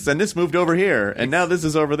here's this, and this moved over here, and now this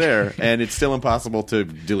is over there, and it's still impossible to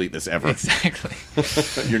delete this ever. Exactly.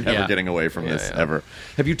 You're never getting away from this ever.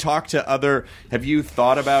 Have you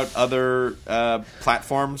thought about other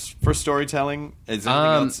platforms for storytelling? Is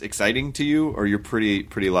anything else exciting to you, or you're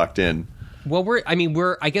pretty locked in? Well, I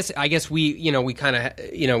guess we kind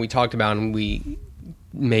of, we talked about and we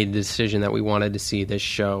made the decision that we wanted to see this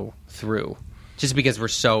show through, just because we're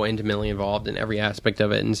so intimately involved in every aspect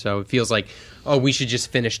of it, and so it feels like, we should just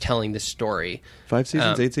finish telling this story. 5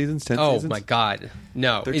 seasons, 8 seasons, 10 seasons. Oh my God,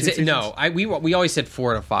 no! We always said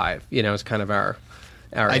 4 to 5. It's kind of our.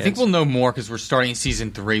 I think we'll know more because we're starting season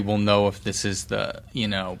 3. We'll know if this is the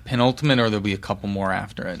penultimate or there'll be a couple more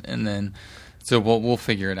after it, and then. So we'll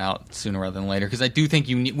figure it out sooner rather than later, because I do think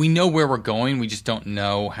we know where we're going. We just don't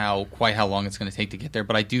know quite how long it's going to take to get there.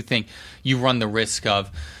 But I do think you run the risk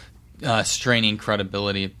of straining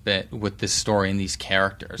credibility a bit with this story and these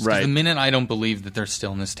characters. Right. The minute I don't believe that they're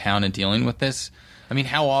still in this town and dealing with this, I mean,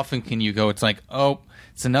 how often can you go? It's like,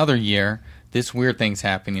 it's another year. This weird thing's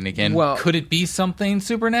happening again. Well, could it be something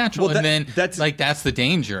supernatural? Well, that's the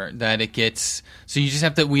danger that it gets. So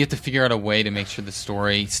we have to figure out a way to make sure the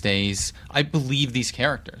story stays. I believe these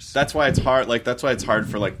characters. That's why it's hard. That's why it's hard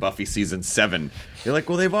for Buffy season 7. You're like,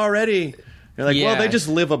 well, they've already. You're like, well, they just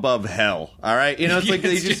live above hell. All right, it's like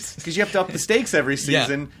because you have to up the stakes every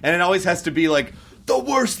season, and it always has to be like. The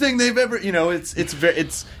worst thing they've ever,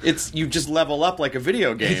 it's you just level up like a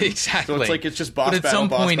video game. Exactly. So it's like it's just boss battle,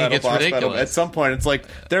 boss battle, boss battle. At some point, it's like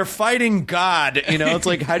they're fighting God. It's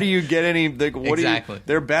like how do you get any?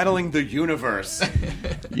 They're battling the universe.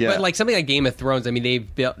 Yeah. But something like Game of Thrones, I mean,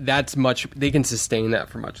 they've built they can sustain that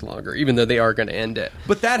for much longer, even though they are going to end it.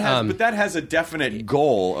 But that has a definite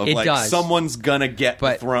goal of someone's gonna get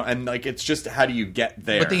the throne, and it's just how do you get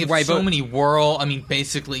there? But they have so many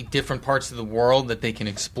basically different parts of the world that they can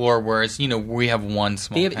explore, whereas we have one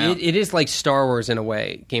small town. It is like Star Wars in a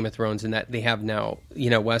way, Game of Thrones, in that they have now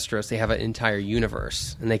Westeros. They have an entire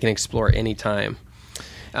universe, and they can explore any time.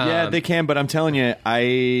 Yeah, they can. But I'm telling you,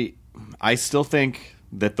 I still think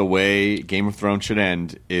that the way Game of Thrones should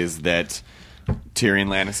end is that Tyrion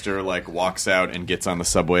Lannister walks out and gets on the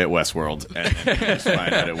subway at Westworld, and then you just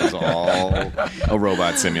find out it was all a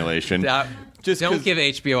robot simulation. Don't give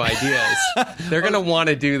HBO ideas. They're going to want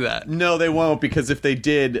to do that. No, they won't, because if they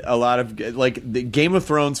did, a lot of the Game of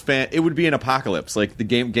Thrones it would be an apocalypse. The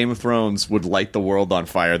Game of Thrones would light the world on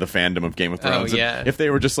fire. The fandom of Game of Thrones. Oh, yeah. If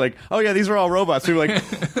they were just like, oh yeah, these are all robots. People are like,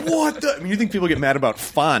 what the? I mean, you think people get mad about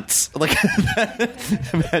fonts?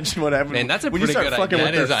 Imagine what happened. Man, that's a when pretty you start good fucking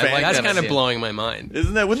idea. with their fans. That's kind of blowing my mind.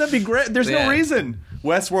 Isn't that? Wouldn't that be great? There's no reason.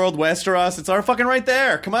 Westworld, Westeros, it's all fucking right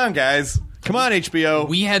there. Come on, guys. Come on, HBO.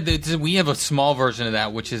 We have a small version of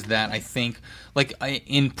that, which is that I think,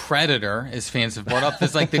 in Predator, as fans have brought up,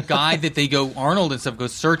 there's the guy that Arnold and stuff go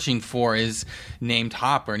searching for is named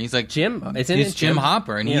Hopper, and he's like Jim. It's Jim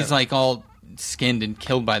Hopper, and he's all skinned and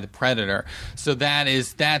killed by the Predator. So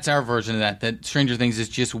that's our version of that. That Stranger Things is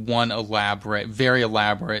just one very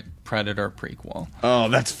elaborate Predator prequel. Oh,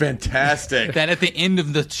 that's fantastic. That at the end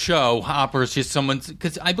of the show, Hopper's just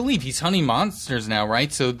because I believe he's hunting monsters now, right?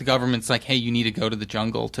 So the government's like, hey, you need to go to the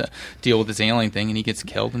jungle to deal with this alien thing, and he gets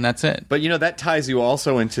killed, and that's it. But that ties you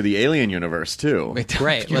also into the Alien universe too.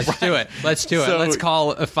 Great, let's do it. Let's do it. Let's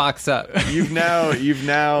call Fox up. You've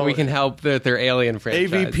now we can help their Alien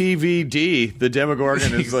franchise. AVPVD, the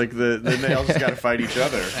Demogorgon is they all just got to fight each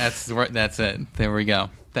other. That's it. There we go.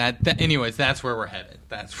 Anyways, that's where we're headed.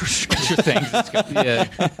 That's for Stranger Things. It's gonna be.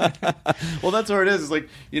 Yeah. Well, that's where it is. It's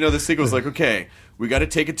the sequel's okay, we got to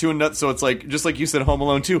take it to a nut. So it's just like you said, Home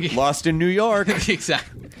Alone 2, Lost in New York.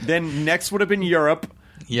 Exactly. Then next would have been Europe.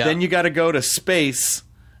 Yeah. Then you got to go to space,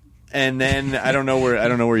 and then I don't know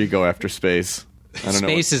where you go after space.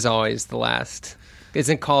 Space is always the last.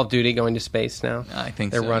 Isn't Call of Duty going to space now? I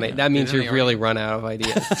think they're running. Yeah. That means you've really run out of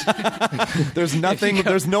ideas. There's nothing.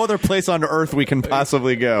 There's no other place on Earth we can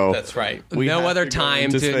possibly go. That's right. No other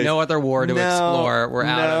time no other war to explore. We're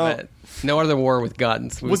out of it. No other war with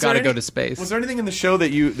guns. We've got to go to space. Was there anything in the show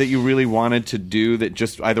that you really wanted to do that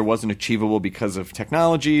just either wasn't achievable because of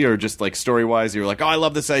technology or just story wise? You were like, oh, I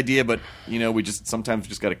love this idea, but we just sometimes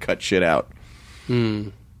got to cut shit out.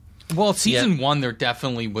 Well, season 1, there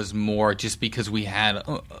definitely was more just because we had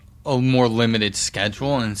a more limited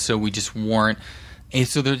schedule, and so we just weren't.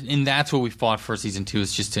 And that's what we fought for season 2,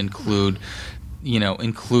 is just to include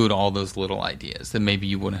include all those little ideas that maybe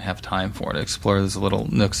you wouldn't have time for to explore those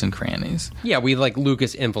little nooks and crannies. Yeah, we like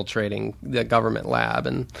Lucas infiltrating the government lab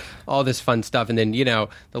and all this fun stuff, and then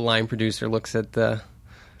the line producer looks at the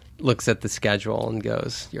schedule and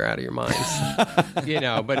goes, "You're out of your minds,"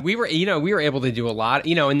 But we were able to do a lot,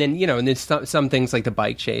 and then some things like the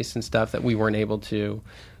bike chase and stuff that we weren't able to.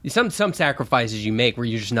 Some sacrifices you make where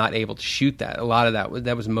you're just not able to shoot that. A lot of that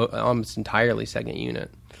was almost entirely second unit.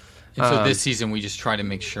 And so this season, we just try to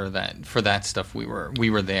make sure that for that stuff we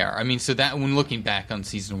were there. I mean, so that when looking back on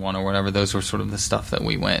season 1 or whatever, those were sort of the stuff that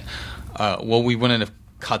we went. We wouldn't have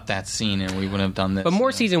cut that scene and we wouldn't have done this. But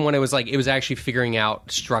more season 1, it was actually figuring out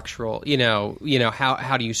structural.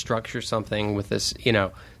 How do you structure something with this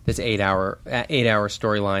this 8-hour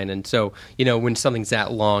storyline? And so when something's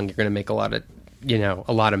that long, you're going to make a lot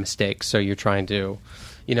of mistakes. So you're trying to.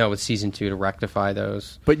 With season 2 to rectify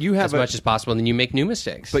those, but you have as much as possible, and then you make new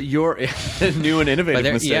mistakes. But you're new and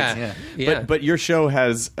innovative mistakes. Yeah. But your show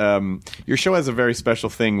has a very special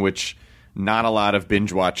thing, which not a lot of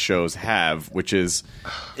binge watch shows have, which is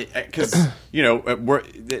because we're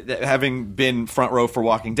having been front row for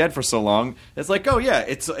Walking Dead for so long. It's like, oh yeah,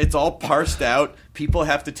 it's all parsed out. People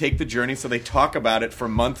have to take the journey, so they talk about it for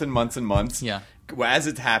months and months and months. Yeah. As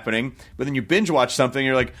it's happening, but then you binge watch something,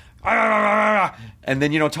 you're like, and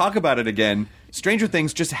then you don't talk about it again. Stranger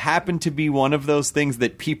Things just happened to be one of those things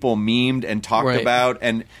that people memed and talked about,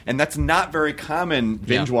 and that's not very common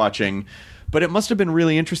binge watching. But it must have been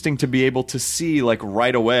really interesting to be able to see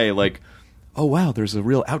right away, oh wow, there's a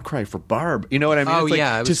real outcry for Barb. You know what I mean? Oh it's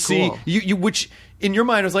yeah, it was cool. You which in your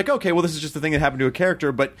mind was like, okay, well this is just the thing that happened to a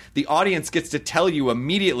character, but the audience gets to tell you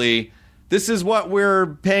immediately, this is what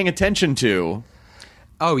we're paying attention to.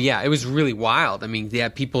 Oh yeah, it was really wild. I mean,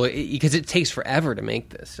 people, because it takes forever to make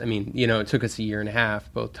this. I mean, it took us a year and a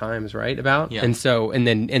half both times, right? And so and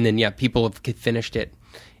then people have finished it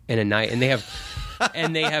in a night, and they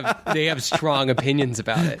have strong opinions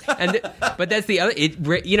about it. But that's the other. It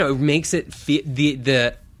makes it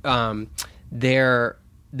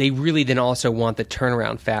they really then also want the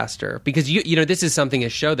turnaround faster because this is something, a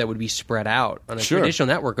show that would be spread out on a traditional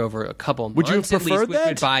network over a couple of months. Would you have preferred that? Which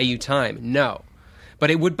would buy you time. No. But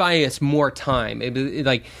it would buy us more time.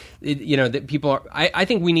 That people are. I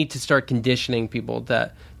think we need to start conditioning people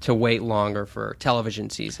to wait longer for television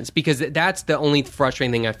seasons because that's the only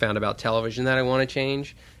frustrating thing I found about television that I want to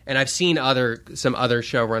change. And I've seen some other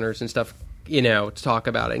showrunners and stuff, talk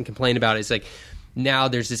about it and complain about it. It's like now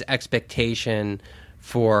there's this expectation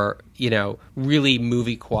for really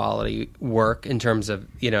movie quality work in terms of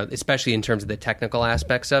especially in terms of the technical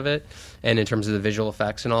aspects of it and in terms of the visual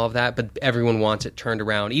effects and all of that, but everyone wants it turned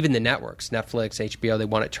around. Even the networks, Netflix, HBO, they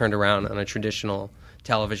want it turned around on a traditional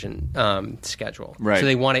television schedule. Right. So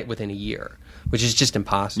they want it within a year, which is just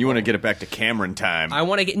impossible. You want to get it back to Cameron time. I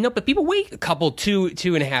want to get but people wait a couple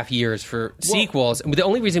 2.5 years for sequels. The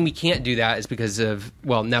only reason we can't do that is because of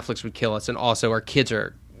Netflix would kill us, and also our kids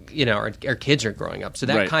are our kids are growing up, so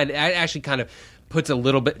that actually kind of put a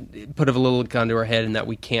little gun to our head, and that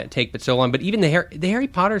we can't take but so long. But even the Harry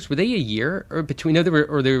Potters, were they a year or between? No, they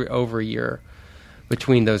were over a year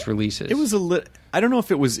between those releases. It was I don't know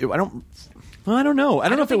if it was. I don't know. I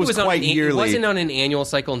don't know if it was quite yearly. It wasn't on an annual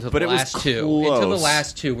cycle until the last two. Close. Until the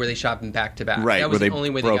last two, where they shot them back to back. Right, that was the only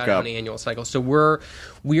way they got on an annual cycle. So we're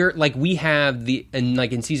we have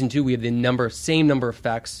in season 2 we have the same number of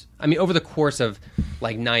effects. I mean, over the course of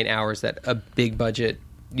 9 hours that a big budget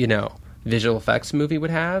visual effects movie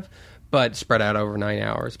would have, but spread out over 9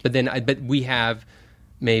 hours. But we have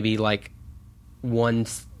maybe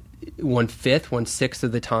 1/5, 1/6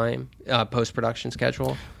 of the time post-production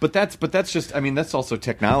schedule. But that's just, I mean, that's also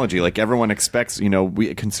technology. Everyone expects,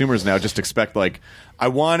 we consumers now just expect I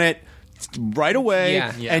want it right away,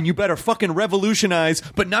 and you better fucking revolutionize,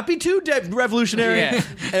 but not be too revolutionary. Yeah.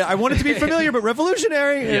 And I want it to be familiar, but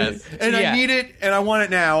revolutionary. Yes. And I need it, and I want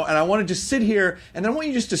it now, and I want to just sit here, and then I want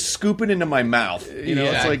you just to scoop it into my mouth.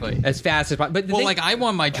 Exactly. It's as fast as possible. But I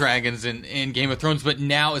want my dragons in Game of Thrones, but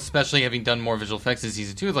now, especially having done more visual effects in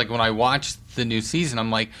season 2, it's when I watch the new season,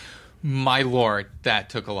 I'm like, my lord, that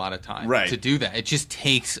took a lot of time to do that. It just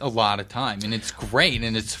takes a lot of time, and it's great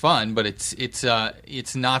and it's fun, but it's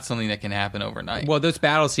not something that can happen overnight. Well, those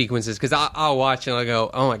battle sequences, because I'll watch and I'll go,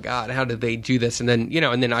 oh my god, how did they do this? And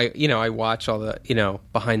then I watch all the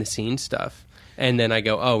behind the scenes stuff, and then I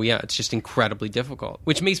go, oh yeah, it's just incredibly difficult,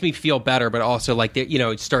 which makes me feel better, but also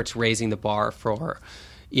it starts raising the bar for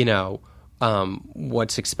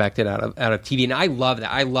what's expected out of TV, and I love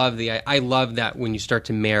that. I love that when you start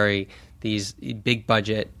to marry these big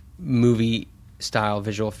budget movie style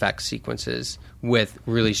visual effects sequences with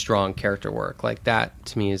really strong character work. That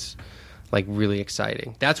to me is like really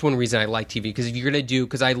exciting. That's one reason I like TV, because if you're going to do,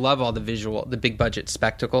 because I love all the big budget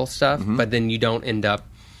spectacle stuff, but then you don't end up,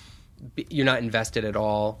 you're not invested at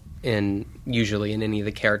all usually in any of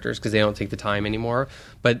the characters because they don't take the time anymore.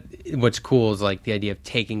 But what's cool is like the idea of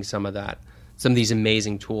taking some of these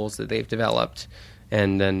amazing tools that they've developed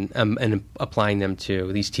and then and applying them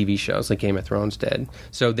to these TV shows like Game of Thrones did,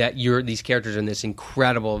 so that these characters are in this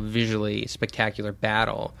incredible, visually spectacular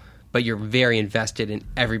battle, but you're very invested in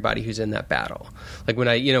everybody who's in that battle. Like when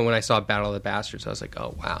I saw Battle of the Bastards, I was like,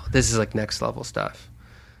 oh wow, this is like next level stuff.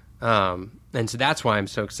 And so that's why I'm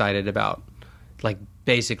so excited about like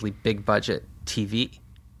basically big budget TV.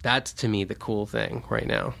 That's to me the cool thing right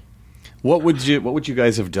now. What would you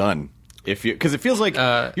guys have done? Because it feels like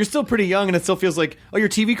you're still pretty young, and it still feels like your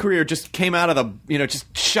TV career just came out of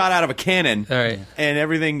just shot out of a cannon, right, and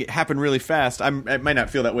everything happened really fast. It might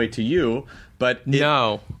not feel that way to you, but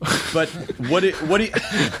no. But what do you?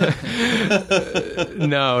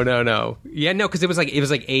 No. Yeah, no, because it was like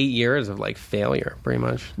 8 years of like failure, pretty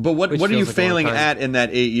much. But what are you failing at in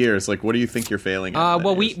that 8 years? Like, what do you think you're failing at?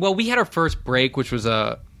 We had our first break, which was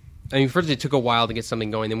first it took a while to get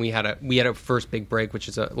something going. Then we had a first big break, which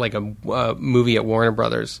is a movie at Warner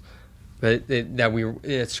Brothers,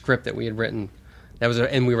 a script that we had written.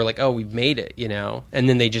 And we were like, oh, we've made it, And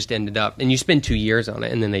then they just ended up, and you spend 2 years on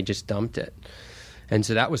it, and then they just dumped it. And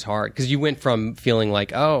so that was hard because you went from feeling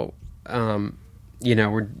like, we're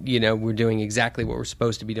doing exactly what we're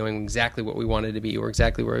supposed to be doing, exactly what we wanted to be, or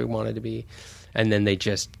exactly where we wanted to be. And then they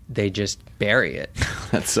just bury it.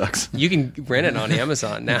 That sucks. You can rent it on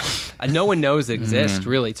Amazon now. No one knows it exists,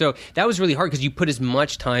 really. So that was really hard because you put as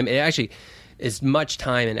much time and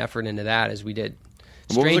effort into that as we did.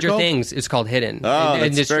 Stranger Things is called Hidden. Oh,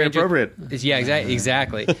 that's very appropriate. Yeah,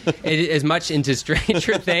 exactly. As much into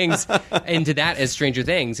Stranger Things, into that as Stranger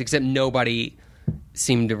Things, except nobody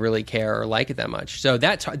seemed to really care or like it that much. So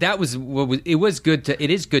that was what was.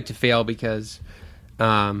 It is good to fail because.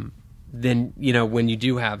 Then when you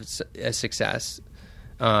do have a success,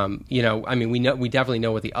 we definitely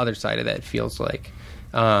know what the other side of that feels like,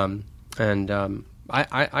 I don't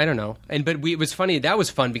know. It was funny. That was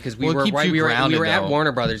fun because we were at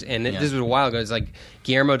Warner Brothers, and this was a while ago. It's like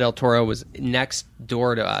Guillermo del Toro was next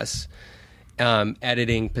door to us,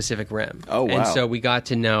 editing Pacific Rim. Oh wow! And so we got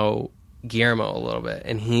to know Guillermo a little bit,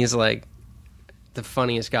 and he's like the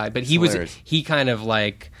funniest guy. But he kind of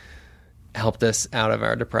like helped us out of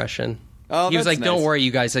our depression. Oh, he was like, nice. "Don't worry,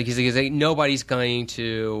 you guys." Like he's like, nobody's going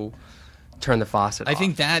to turn the faucet off. I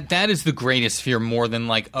think that is the greatest fear, more than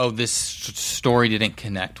like, oh, this story didn't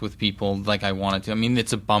connect with people like I wanted to. I mean,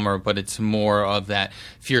 it's a bummer, but it's more of that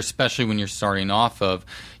fear, especially when you're starting off of,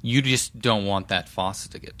 you just don't want that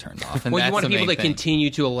faucet to get turned off. And well, that's you want the people main to thing. continue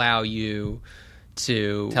to allow you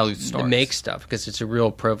to tell you stories, make stuff, because it's a real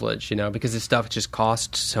privilege, because this stuff just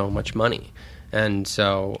costs so much money. And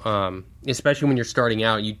so, especially when you're starting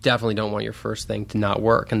out, you definitely don't want your first thing to not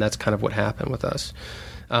work, and that's kind of what happened with us.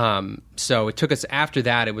 So it took us, after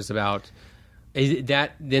that, it was about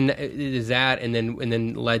that, and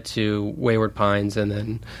then led to Wayward Pines, and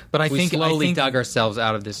then I think slowly dug that, ourselves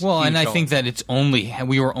out of this. Well, and I think that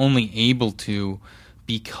we were only able to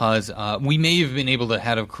because we may have been able to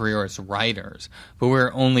have a career as writers, but we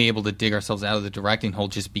were only able to dig ourselves out of the directing hole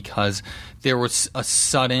just because there was a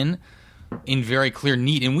sudden and very clear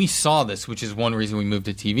need, and we saw this, which is one reason we moved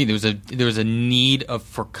to TV. There was a need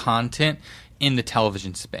for content in the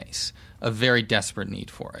television space, a very desperate need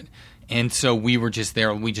for it. And so we were just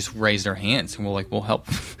there. We just raised our hands, and we're like, "We'll help.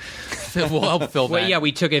 We'll help fill that." Well, yeah,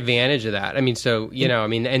 we took advantage of that. I mean, so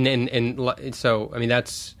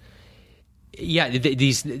that's. Yeah,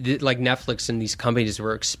 these like Netflix and these companies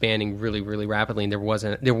were expanding really, really rapidly, and there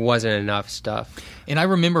wasn't enough stuff. And I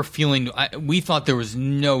remember feeling we thought there was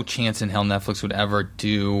no chance in hell Netflix would ever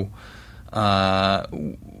do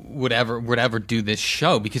would ever do this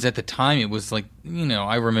show, because at the time it was like,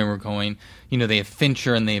 I remember going, they have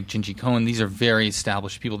Fincher and they have Jinji Cohen. These are very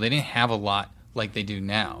established people. They didn't have a lot like they do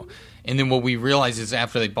now. And then what we realized is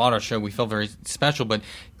after they bought our show, we felt very special, but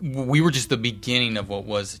we were just the beginning of what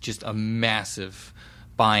was just a massive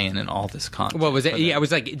buy-in and all this content. What was it? Yeah, it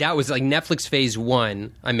was like that was like Netflix phase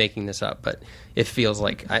 1. I'm making this up, but it feels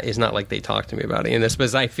like it's not like they talked to me about it in this.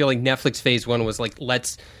 But I feel like Netflix phase 1 was like,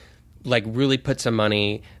 let's like really put some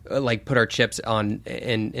money, like put our chips on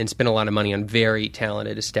and spend a lot of money on very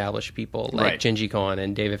talented, established people like Jinji Cohen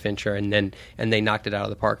and David Fincher, and they knocked it out of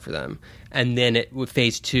the park for them. And then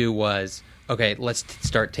phase 2 was, okay, let's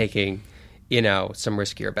start taking, some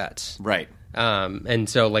riskier bets. Right. And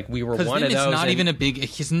so like we were one of those.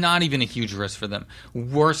 It's not even a huge risk for them.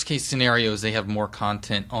 Worst case scenario is they have more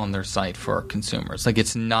content on their site for consumers. Like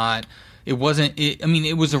it's not It wasn't.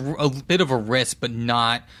 It was a bit of a risk, but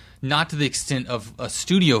not to the extent of a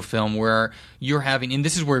studio film where you're having. And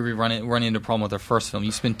this is where we run into a problem with our first film.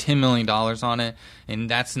 You spend $10 million on it, and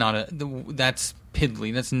that's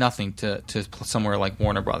piddly. That's nothing to somewhere like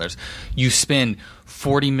Warner Brothers. You spend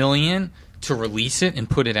 $40 million to release it and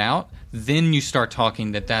put it out. Then you start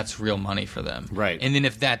talking that's real money for them. Right. And then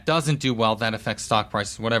if that doesn't do well, that affects stock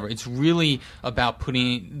prices, whatever. It's really about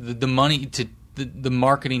putting the money to the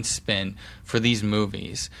marketing spend for these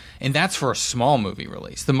movies. And that's for a small movie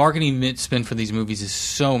release. The marketing spend for these movies is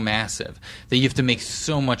so massive that you have to make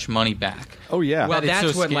so much money back. Oh, yeah. Well,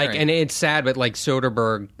 that's so what, scary. and it's sad, but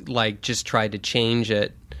Soderbergh, just tried to change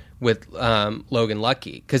it with Logan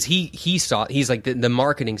Lucky, because he's like the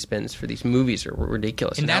marketing spends for these movies are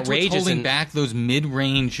ridiculous and that's outrageous, what's holding back those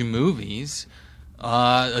mid-range movies,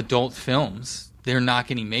 adult films. They're not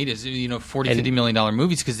getting made as $40-50 million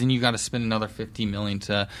movies, because then you got to spend another $50 million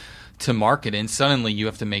to market, and suddenly you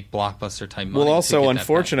have to make blockbuster type money. Well, also,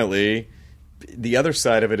 unfortunately, the other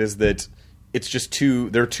side of it is that it's just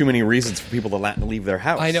there are too many reasons for people to leave their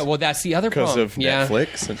house. I know. Well, that's the other because problem. of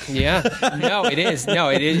Netflix. No, it is. No,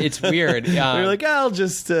 it's weird. You're like, I'll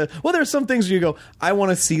just. There's some things where you go, I want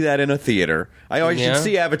to see that in a theater. I always should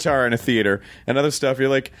see Avatar in a theater, and other stuff. You're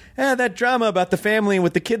like, that drama about the family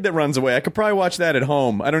with the kid that runs away. I could probably watch that at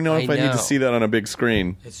home. I don't know if I need to see that on a big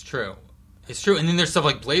screen. It's true. It's true, and then there's stuff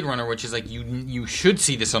like Blade Runner, which is like you should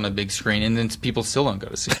see this on a big screen, and then people still don't go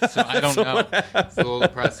to see it. So I don't know. It's a little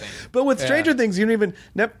depressing. But with Stranger Things, you don't even.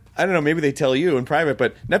 I don't know. Maybe they tell you in private,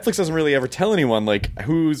 but Netflix doesn't really ever tell anyone like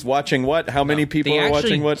who's watching what, how many people are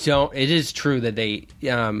watching what. It is true that they,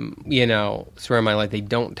 swear my life, they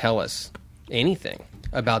don't tell us anything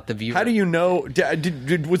about the viewer. How do you know?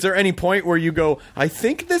 Was there any point where you go, I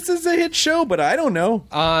think this is a hit show, but I don't know?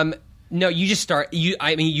 No, you just start. You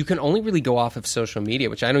can only really go off of social media,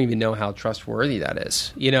 which I don't even know how trustworthy that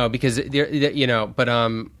is. Because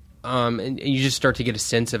and you just start to get a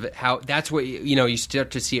sense of how. That's what you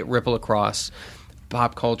start to see it ripple across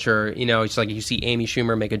pop culture. It's like you see Amy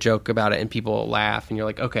Schumer make a joke about it, and people laugh, and you're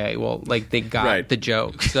like, okay, well, like they got the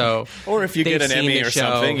joke. So, or if you get an Emmy or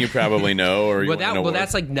something, you probably know. Or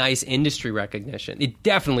that's like nice industry recognition. It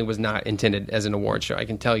definitely was not intended as an award show. I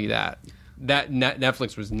can tell you that. That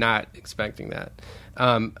Netflix was not expecting that,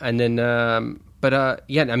 so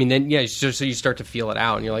you start to feel it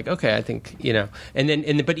out, and you're like, okay, I think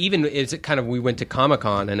but even it's kind of we went to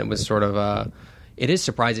Comic-Con, and it was sort of it is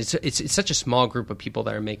surprising. It's such a small group of people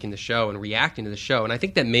that are making the show and reacting to the show, and I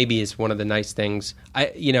think that maybe is one of the nice things.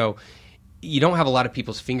 You don't have a lot of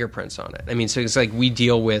people's fingerprints on it. So it's like we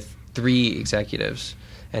deal with 3 executives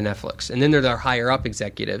at Netflix, and then there are higher up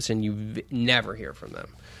executives, and you never hear from them.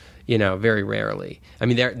 Very rarely.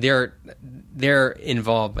 They're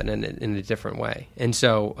involved, but in a different way. And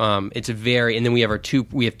so it's and then we have 2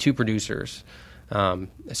 producers.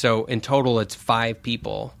 So in total, it's 5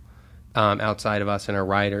 people outside of us and our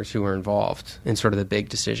writers who are involved in sort of the big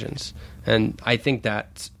decisions. And I think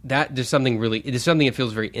that there's something that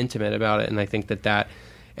feels very intimate about it. And I think that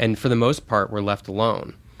and for the most part, we're left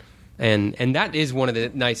alone. And that is one of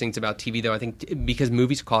the nice things about TV, though. I think because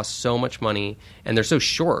movies cost so much money and they're so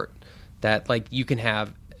short that you can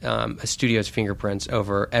have a studio's fingerprints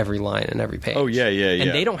over every line and every page. Oh yeah.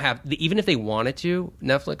 And they don't have even if they wanted to,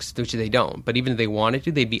 Netflix, which they don't. But even if they wanted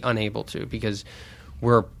to, they'd be unable to because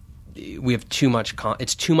we have too much.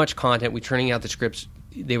 It's too much content. We're turning out the scripts.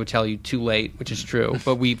 They would tell you too late, which is true.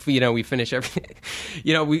 But we finish everything.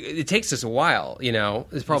 It takes us a while.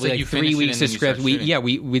 It's probably like 3 weeks of script.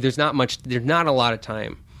 There's not much. There's not a lot of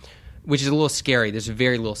time, which is a little scary. There's a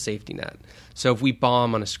very little safety net. So if we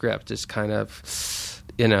bomb on a script, it's kind of,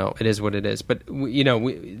 it is what it is. But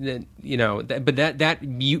because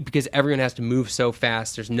everyone has to move so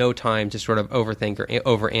fast, there's no time to sort of overthink or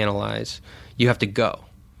overanalyze. You have to go.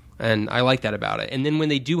 And I like that about it. And then when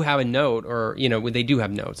they do have a note, or when they do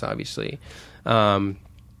have notes, obviously, they're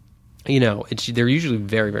usually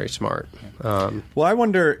very, very smart. Well, I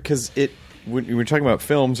wonder because when we're talking about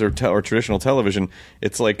films or traditional television,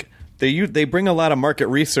 it's like they bring a lot of market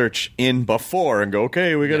research in before and go,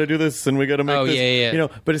 okay, we got to do this and we got to make this. Yeah.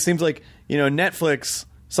 But it seems like Netflix,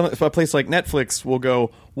 a place like Netflix will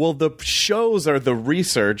go, well, the shows are the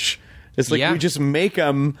research. It's like we just make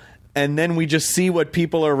them. And then we just see what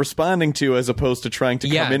people are responding to, as opposed to trying to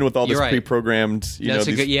come in with all this pre-programmed. That's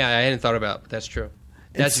I hadn't thought about. But that's true.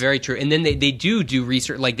 That's very true. And then they do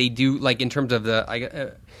research, like they do, like in terms of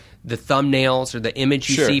the thumbnails or the image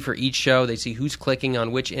you see for each show. They see who's clicking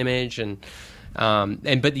on which image,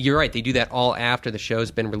 but you're right. They do that all after the show's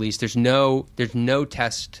been released. There's no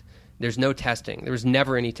testing. There was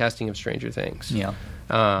never any testing of Stranger Things. Yeah.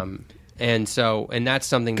 And that's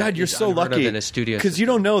something. God, that you're is so unheard of lucky in a studio because you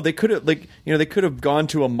don't know. They could have they could have gone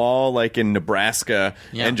to a mall like in Nebraska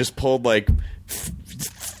and just pulled like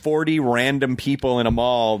 40 random people in a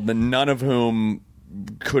mall, none of whom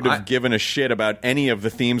could have given a shit about any of the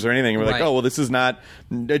themes or anything. We're like, oh, well, this is not.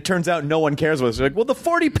 It turns out no one cares about this. They're like, well, the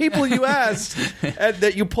 40 people you asked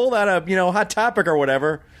that you pulled out of Hot Topic or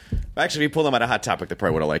whatever. Actually, if you pulled them out of Hot Topic, they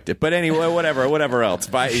probably would have liked it. But anyway, whatever else,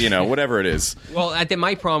 whatever it is. Well,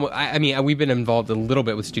 my problem. I mean, we've been involved a little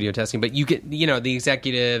bit with studio testing, but you get, the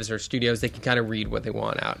executives or studios, they can kind of read what they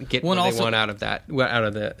want out, get what they want out of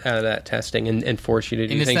that testing, and force you to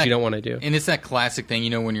do things you don't want to do. And it's that classic thing,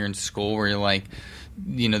 when you're in school where you're like,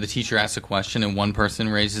 the teacher asks a question and one person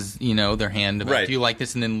raises, their hand about, do you like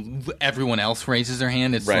this? And then everyone else raises their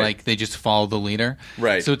hand. It's like they just follow the leader.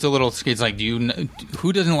 Right. So it's like,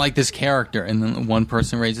 who doesn't like this character? And then one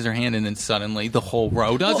person raises their hand and then suddenly the whole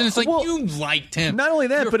row does. And it's like, you liked him. Not only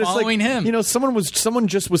that, You're but it's like, him. someone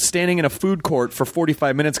just was standing in a food court for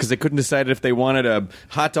 45 minutes because they couldn't decide if they wanted a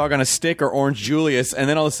hot dog on a stick or Orange Julius. And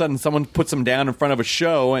then all of a sudden someone puts them down in front of a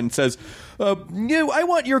show and says, I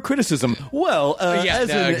want your criticism. Well, as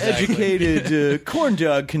an educated corn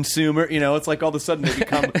dog consumer, it's like all of a sudden they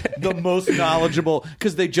become the most knowledgeable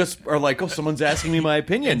because they just are like, oh, someone's asking me my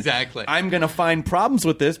opinion. Exactly. I'm going to find problems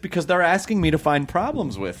with this because they're asking me to find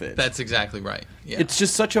problems with it. That's exactly right. Yeah. It's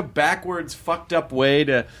just such a backwards, fucked up way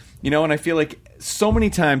to, and I feel like so many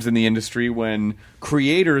times in the industry when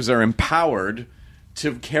creators are empowered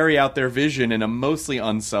to carry out their vision in a mostly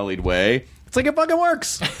unsullied way, it's like it fucking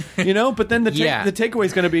works, But then the takeaway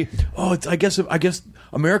is going to be, I guess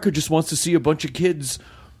America just wants to see a bunch of kids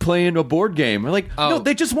playing a board game. We're like, no,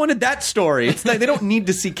 they just wanted that story. It's like they don't need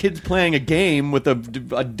to see kids playing a game with a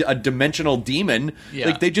dimensional demon. Yeah.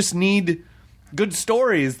 Like they just need good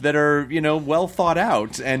stories that are, well thought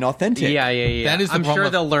out and authentic. Yeah. That is I'm sure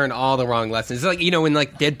they'll learn all the wrong lessons. It's like, when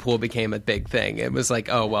like Deadpool became a big thing, it was like,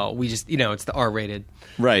 oh, well, we just, it's the R-rated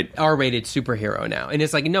superhero now. And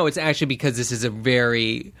it's like, no, it's actually because this is a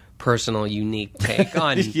very personal, unique take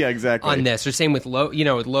on on this. Or same with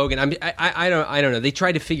with Logan. I don't know. They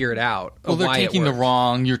tried to figure it out. Well,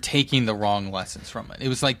 you're taking the wrong lessons from it. It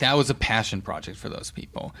was like that was a passion project for those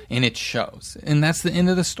people, and it shows. And that's the end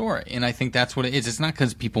of the story. And I think that's what it is. It's not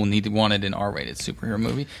because people wanted an R-rated superhero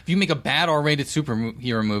movie. If you make a bad R-rated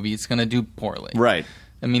superhero movie, it's going to do poorly. Right.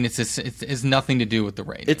 I mean, it's nothing to do with the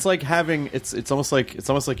rating. It's like having it's almost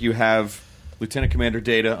like you have Lieutenant Commander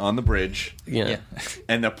Data on the bridge. Yeah.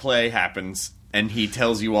 And the play happens, and he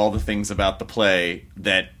tells you all the things about the play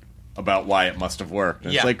about why it must have worked.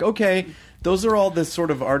 And it's like, okay, those are all the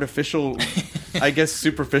sort of artificial, I guess,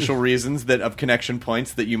 superficial reasons of connection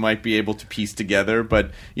points that you might be able to piece together.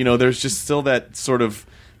 But, there's just still that sort of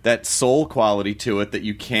that soul quality to it that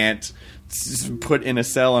you can't put in a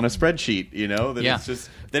cell on a spreadsheet, It's just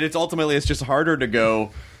that it's just harder to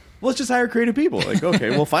go, well, let's just hire creative people. Like,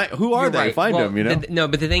 okay, well, who are they? Right. Find them, No,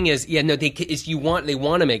 but the thing is, they want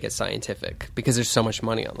to make it scientific because there's so much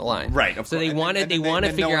money on the line. Right. So they want to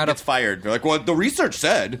figure out gets fired. They're like, well, the research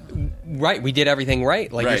said. Right, we did everything right,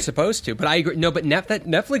 you're supposed to. But I agree. No, but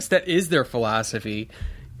Netflix, that is their philosophy.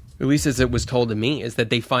 At least as it was told to me, is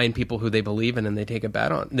that they find people who they believe in and they take a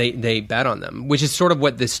bet on. They bet on them, which is sort of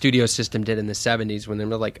what the studio system did in the 70s when they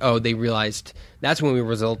were like, they realized that's when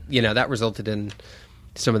that resulted in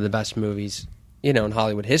some of the best movies, in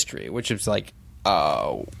Hollywood history, which is like,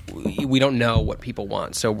 we don't know what people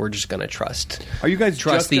want, so we're just going to trust. Are you guys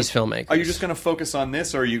trust these filmmakers? Are you just going to focus on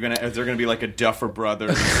this, or is there going to be like a Duffer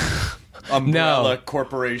Brothers umbrella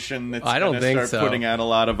corporation that's going to start putting out a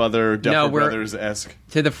lot of other Duffer Brothers-esque?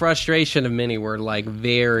 To the frustration of many, we're like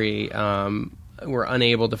very we're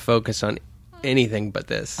unable to focus on anything but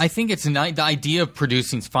this. I think it's the idea of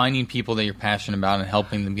finding people that you're passionate about and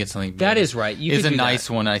helping them get something big. That is right. Is a nice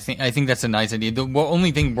one. I think that's a nice idea. The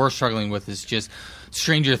only thing we're struggling with is just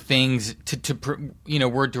Stranger Things.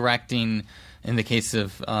 We're directing. In the case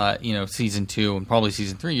of season 2 and probably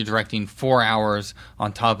season 3, you're directing 4 hours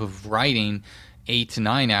on top of writing 8 to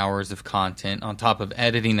 9 hours of content on top of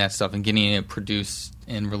editing that stuff and getting it produced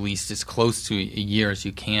and released as close to a year as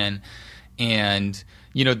you can, and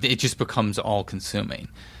it just becomes all consuming.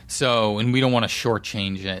 So, and we don't want to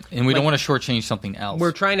shortchange it, and we don't want to shortchange something else.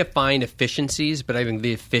 We're trying to find efficiencies, but I think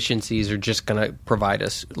the efficiencies are just going to provide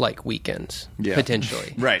us like weekends,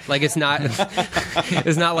 potentially. Right? Like it's not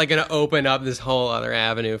like going to open up this whole other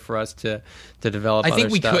avenue for us to develop. I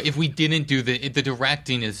think we stuff. could if we didn't do the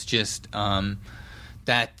directing is just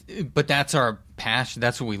that, but that's our passion.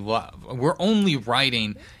 That's what we love. We're only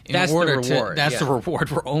writing that's the reward. That's the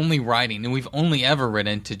reward. We're only writing, and we've only ever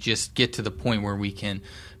written to just get to the point where we can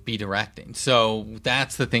be directing. So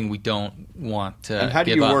that's the thing we don't want to. And how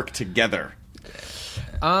do you work together?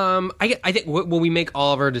 I think we make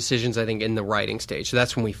all of our decisions, I think, in the writing stage. So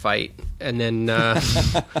that's when we fight, and then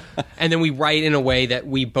and then we write in a way that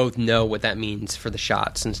we both know what that means for the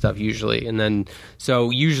shots and stuff. Usually, and then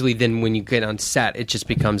then when you get on set, it just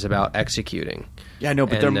becomes about executing. Yeah, no,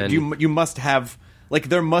 but you must have. Like,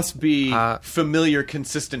 there must be familiar,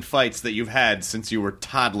 consistent fights that you've had since you were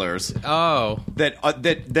toddlers. Oh.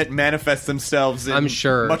 That manifest themselves in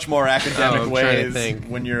much more academic ways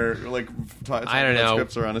when you're, like, I don't know.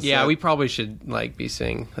 Scripts are on a yeah, set. we probably should, like, be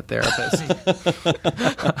seeing a therapist.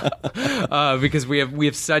 Because we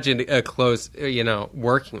have such a close,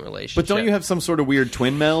 working relationship. But don't you have some sort of weird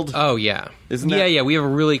twin meld? Oh, yeah. Isn't that? Yeah, we have a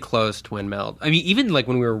really close twin meld. I mean, even, like,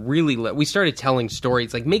 when we were really we started telling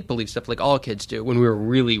stories, like, make-believe stuff like all kids do when we were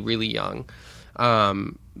really, really young. I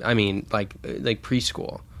mean, like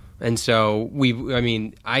preschool. And so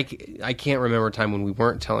I can't remember a time when we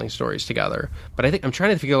weren't telling stories together. But I think I'm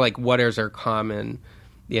trying to figure like what is our common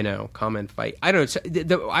fight. I don't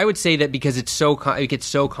know. I would say that because it gets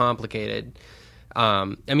so complicated.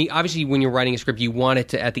 I mean, obviously, when you're writing a script, you want it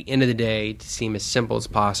to, at the end of the day, to seem as simple as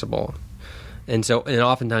possible. And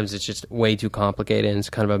oftentimes it's just way too complicated and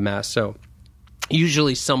it's kind of a mess. So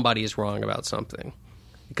usually somebody is wrong about something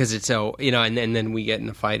because it's so, and then we get in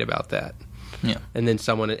a fight about that. Yeah. And then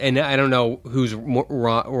and I don't know who's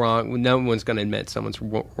wrong. No one's going to admit someone's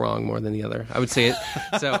wrong more than the other. I would say it.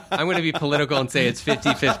 So I'm going to be political and say it's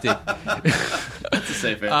 50-50. That's a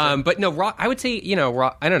safe answer. But no, I would say,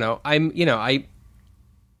 I don't know. I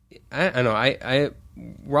don't know.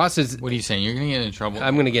 Ross is... What are you saying? You're going to get in trouble?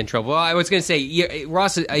 I'm going to get in trouble. Well, I was going to say,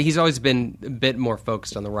 Ross, he's always been a bit more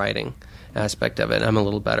focused on the writing aspect of it. I'm a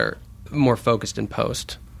little more focused in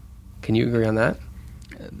post. Can you agree on that?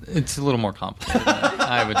 It's a little more complicated,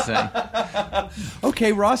 I would say.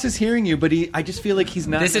 Okay, Ross is hearing you, but I just feel like he's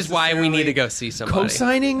not. This is why we need to go see somebody.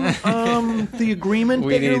 Co-signing the agreement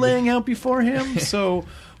that you're laying out before him. So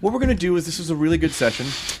what we're going to do is this was a really good session,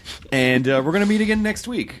 and we're going to meet again next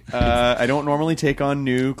week. I don't normally take on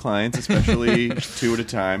new clients, especially 2 at a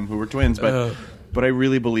time who are twins, but I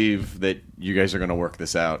really believe that you guys are going to work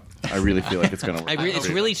this out. I really feel like it's going to work. It's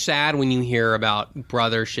really sad when you hear about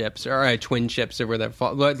brotherships or twin ships or where that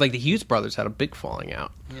like the Hughes brothers had a big falling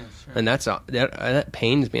out. Yeah, sure. And that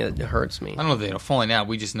pains me. It hurts me. I don't know if they're falling out.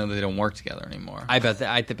 We just know that they don't work together anymore. I bet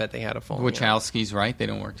they had a falling out. Wachowski's right. They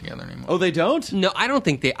don't work together anymore. Oh, they don't? No, I don't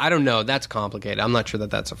think I don't know. That's complicated. I'm not sure that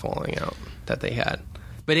that's a falling out that they had.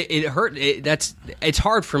 But it hurt. It's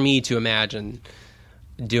hard for me to imagine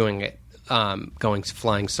doing it.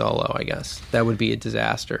 Flying solo, I guess. That would be a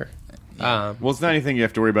disaster. Well, it's not anything you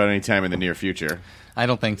have to worry about any time in the near future. I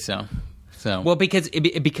don't think so. Well, because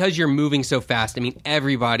you're moving so fast. I mean,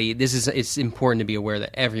 everybody. It's important to be aware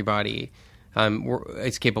that everybody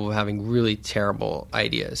is capable of having really terrible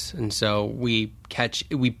ideas, and so we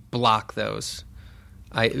block those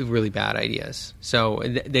really bad ideas. So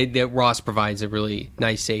Ross provides a really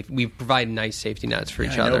nice we provide nice safety nets for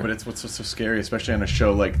each other. I know, but it's what's so scary, especially on a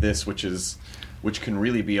show like this, which can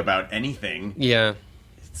really be about anything. Yeah.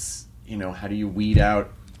 It's how do you weed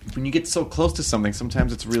out when you get so close to something?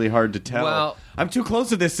 Sometimes it's really hard to tell. Well, I'm too close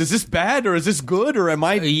to this. Is this bad or is this good or am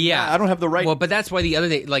I? Yeah, I don't have the right. Well, but that's why the other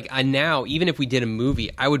thing, like now, even if we did a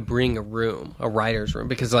movie, I would bring a writer's room,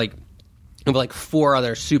 because like. Of like 4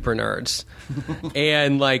 other super nerds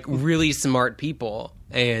and like really smart people,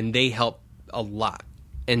 and they help a lot.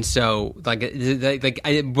 And so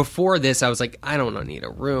before this, I was like, I don't need a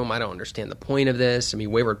room. I don't understand the point of this. I mean,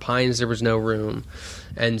 Wayward Pines, there was no room.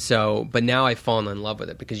 And so, but now I've fallen in love with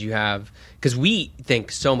it because we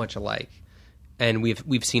think so much alike, and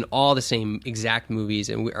we've seen all the same exact movies,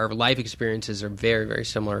 and our life experiences are very, very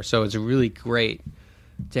similar. So it's really great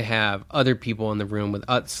to have other people in the room with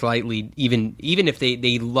slightly, even if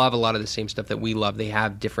they love a lot of the same stuff that we love, they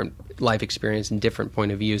have different life experience and different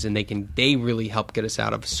point of views, and they really help get us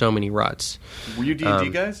out of so many ruts. Were you D&D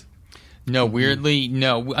guys? No, weirdly,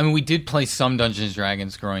 no. I mean, we did play some Dungeons and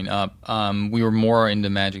Dragons growing up. We were more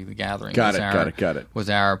into Magic the Gathering. Got it. Was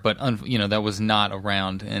but that was not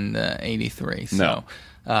around in '83. So,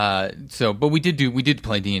 no. But we did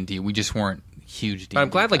play D&D. We just weren't huge D&D I'm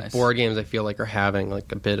glad guys. like board games, I feel like, are having like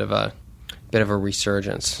a bit of a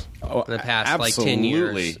resurgence in the past like 10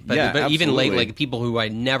 years. But even late, like people who I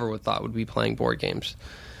never would thought would be playing board games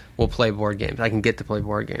will play board games. I can get to play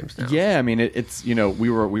board games now. Yeah, I mean it's we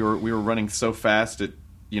were running so fast at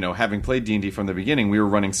having played D&D from the beginning, we were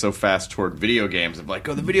running so fast toward video games of like,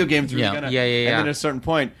 the video games are really gonna. Yeah. And then at a certain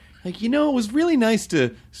point, Like, it was really nice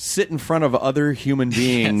to sit in front of other human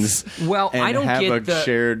beings. Well, and I don't have get a the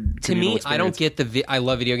shared. To me, experience. I don't get I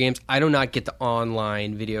love video games. I do not get the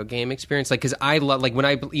online video game experience. Like, because I love, like, when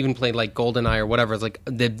I even played like GoldenEye or whatever. It's like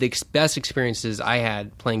the best experiences I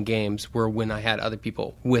had playing games were when I had other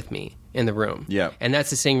people with me in the room. Yeah, and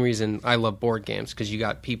that's the same reason I love board games, because you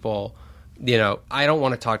got people. I don't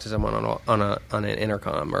want to talk to someone on an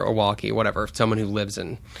intercom or a walkie or whatever. Someone who lives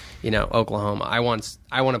in, Oklahoma. I want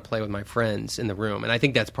to play with my friends in the room, and I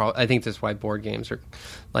think that's why board games are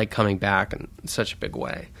like coming back in such a big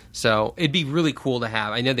way. So it'd be really cool to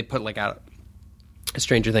have. I know they put like out a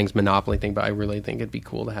Stranger Things Monopoly thing, but I really think it'd be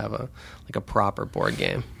cool to have a proper board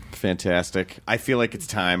game. Fantastic. I feel like it's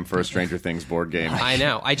time for a Stranger Things board game. I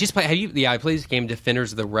know. I just play. I played this game,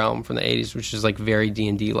 Defenders of the Realm, from the 80s, which is like very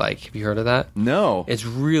D&D like. Have you heard of that? No. It's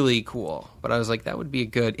really cool. But I was like, that would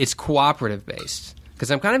be it's cooperative based.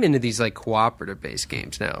 Because I'm kind of into these like cooperative based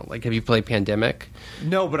games now. Like, have you played Pandemic?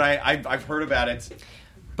 No, but I've heard about it.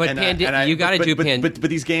 But you got to do Pandemic. But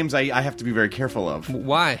these games I have to be very careful of.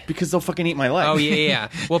 Why? Because they'll fucking eat my life. Oh, yeah.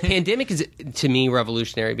 Well, Pandemic is, to me,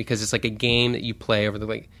 revolutionary because it's like a game that you play over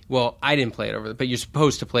the well, I didn't play it but you're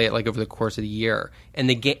supposed to play it like over the course of the year.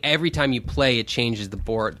 And every time you play, it changes the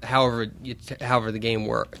board. However the game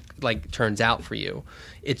turns out for you.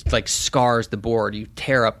 It's like scars the board. You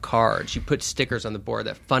tear up cards. You put stickers on the board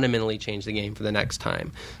that fundamentally change the game for the next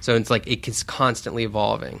time. So it's like it's constantly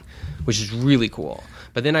evolving, which is really cool.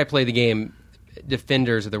 But then I played the game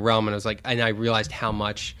Defenders of the Realm, and I realized how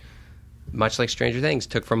much like Stranger Things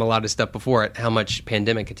took from a lot of stuff before it, how much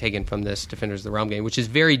Pandemic had taken from this Defenders of the Realm game, which is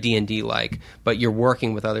very D&D like, but you're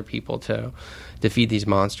working with other people to defeat these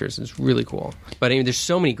monsters. It's really cool. But I mean, there's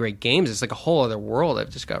so many great games. It's like a whole other world I've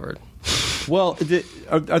discovered. Well,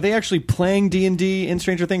 are they actually playing D&D in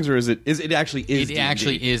Stranger Things, or is it actually is it D&D?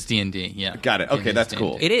 Actually is D&D, yeah. Got it. Okay, that's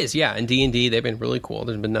cool. It is, yeah. In D&D, they've been really cool.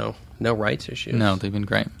 There's been no rights issues. No, they've been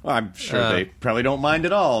great. Well, I'm sure they probably don't mind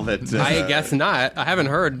at all. That I guess not. I haven't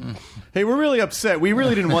heard. Hey, we're really upset. We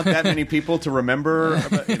really didn't want that many people to remember.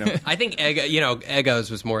 I think Eggos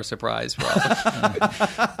was more surprised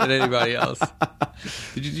than anybody else.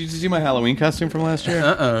 Did you see my Halloween costume from last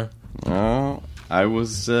year? Oh, I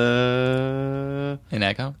was an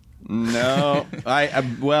Echo. No,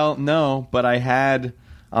 no, but I had.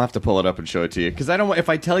 I'll have to pull it up and show it to you because I don't. If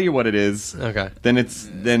I tell you what it is, okay, then it's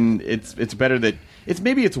better that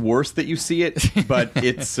it's worse that you see it, but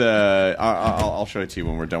it's. I'll show it to you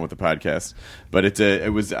when we're done with the podcast. But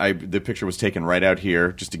the picture was taken right out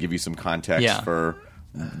here just to give you some context for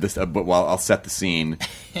this. But I'll set the scene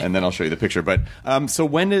and then I'll show you the picture. But so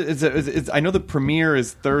when is it? I know the premiere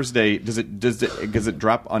is Thursday. Does it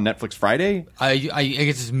drop on Netflix Friday? I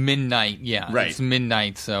guess it's midnight. Yeah, right. It's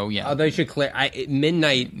midnight. So yeah. Although you should clear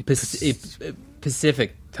midnight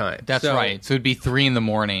Pacific time. That's right. So it'd be 3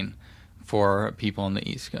 a.m. for people on the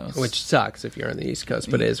East Coast. Which sucks if you're on the East Coast,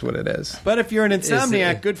 but it is what it is. But if you're an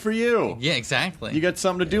insomniac, good for you. Yeah, exactly. You got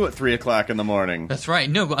something to do at 3 o'clock in the morning. That's right.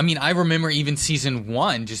 No, I mean, I remember even season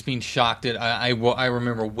 1 just being shocked at. I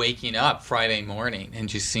remember waking up Friday morning and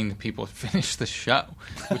just seeing the people finish the show,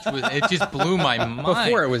 it just blew my mind.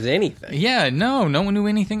 Before it was anything. Yeah, no one knew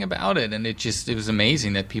anything about it, and it was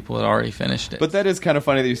amazing that people had already finished it. But that is kind of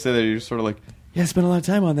funny that you said that. You're sort of like, yeah, spent a lot of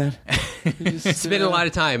time on that. Spend a lot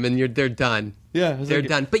of time, and they're done. Yeah, they're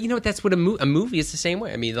done. But you know what? That's what a movie is the same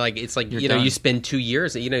way. I mean, like it's like you spend 2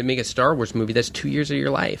 years. Make a Star Wars movie. That's 2 years of your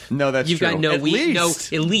life. No, that's You've true. got no at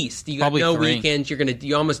least you got no 3 weekends.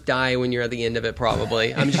 You almost die when you're at the end of it.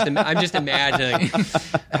 Probably. I'm just imagining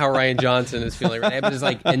how Rian Johnson is feeling right now. But it's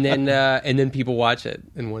like, and then people watch it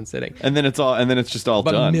in one sitting. And then it's just all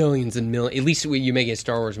but done. Millions and millions. At least when you make a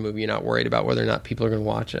Star Wars movie, you're not worried about whether or not people are going to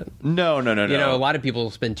watch it. No. A lot of people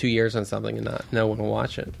spend 2 years on something and no one will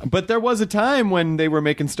watch it. But there was a time when they were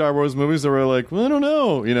making Star Wars movies that were like, well, I don't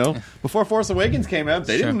know. Before Force Awakens came out,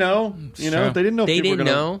 they didn't know. They didn't know. They didn't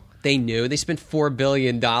know. They knew. They spent $4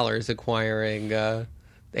 billion acquiring.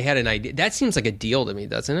 They had an idea. That seems like a deal to me,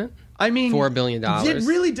 doesn't it? I mean, $4 billion. It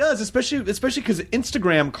really does, especially because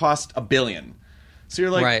Instagram cost $1 billion. So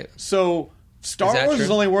you're like, right. So Star Wars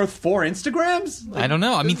is only worth 4 Instagrams? I don't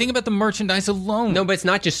know. I mean, think about the merchandise alone. No, but it's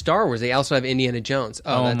not just Star Wars. They also have Indiana Jones.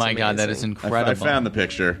 Oh my God, that is incredible. I found the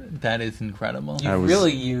picture. That is incredible. You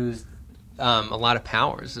really used a lot of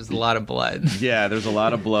powers. There's a lot of blood. Yeah, there's a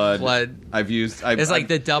lot of blood. I've like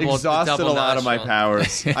the double. Exhausted the double a lot of my nostril.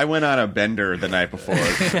 powers. I went on a bender the night before,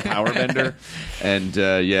 a power bender, and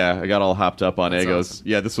I got all hopped up on Egos. awesome.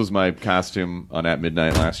 Yeah, this was my costume on At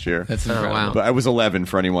Midnight last year. That's incredible. wow. But I was 11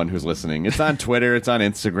 for anyone who's listening. It's on Twitter. It's on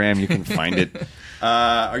Instagram. You can find it.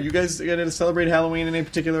 Are you guys going to celebrate Halloween in a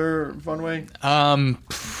particular fun way?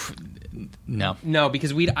 No,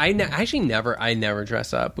 because I never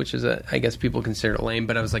dress up, which is I guess people consider it lame.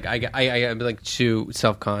 But I was like, I'm like too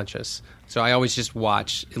self-conscious, so I always just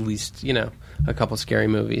watch at least a couple scary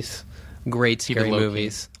movies, great scary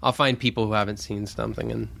movies. I'll find people who haven't seen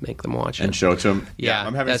something and make them watch it And show it to them. Yeah,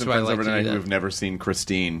 I'm having that's some what I friends like over to do tonight that. who've never seen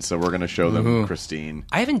Christine, so we're going to show them Christine.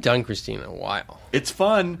 I haven't done Christine in a while. It's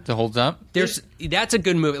fun. it holds up. That's a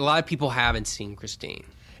good movie. A lot of people haven't seen Christine.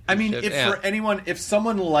 I mean, if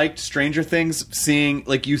someone liked Stranger Things,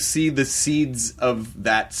 you see the seeds of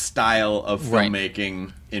that style of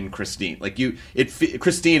filmmaking in Christine.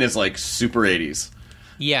 Christine is like super 80s.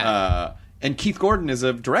 Yeah. And Keith Gordon is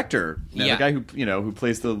a director. Now, the guy who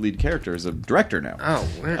plays the lead character is a director now. Oh,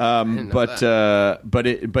 I didn't know that.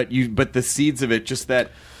 But the seeds of it, just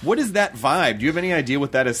that. What is that vibe? Do you have any idea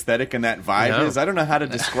what that aesthetic and that vibe is? I don't know how to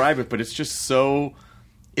describe it, but it's just so.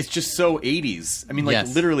 It's just so 80s. I mean,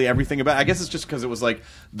 literally everything about it. I guess it's just because it was like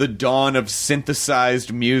the dawn of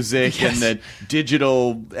synthesized music and the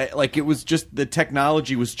digital. It was just the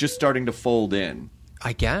technology was just starting to fold in.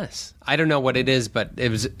 I guess. I don't know what it is, but it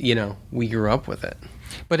was, we grew up with it.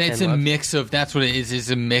 But it's a mix of, that's what it is. It's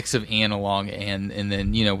a mix of analog and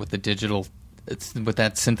then, with the digital, with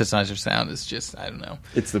that synthesizer sound, it's just, I don't know.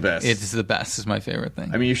 It's the best. It's the best. It's my favorite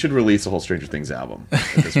thing. I mean, you should release a whole Stranger Things album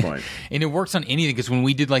at this point. And it works on anything, because when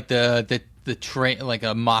we did like the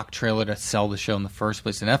a mock trailer to sell the show in the first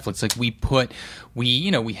place to Netflix,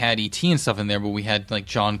 we had E.T. and stuff in there, but we had like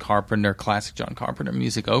classic John Carpenter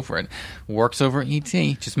music over it. Works over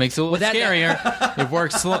E.T. Just makes it a little scarier. It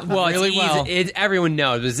works really well. Everyone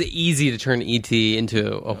knows it's easy to turn E.T.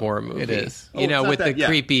 into a horror movie. It is. With the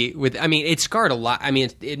creepy. It scarred a lot. I mean,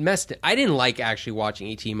 it messed. I didn't like actually watching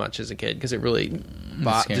E.T. much as a kid because it really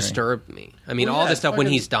disturbed me. I mean, all the stuff when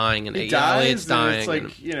he's dying and Elliot's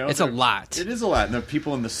dying. It's a lot. It is a lot, and the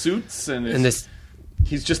people in the suits,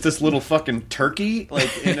 he's just this little fucking turkey,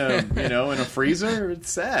 in a freezer. It's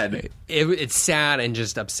sad. It's sad and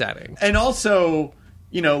just upsetting. And also,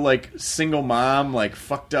 single mom,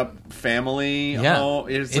 fucked up family. Yeah, oh,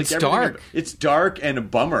 it's dark. It's dark and a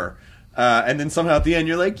bummer. And then somehow at the end,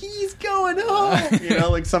 you're like, he's going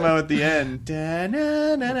home. Somehow at the end.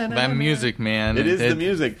 That music, man. It is the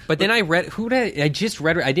music. But then I read, I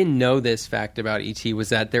didn't know this fact about E.T. was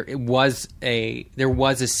that there was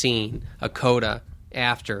a scene, a coda,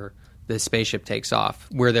 after the spaceship takes off,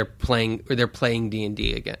 where they're playing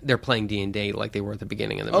D&D again. They're playing D&D like they were at the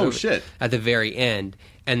beginning of the movie. Oh, shit. At the very end.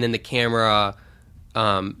 And then the camera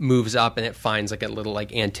moves up and it finds a little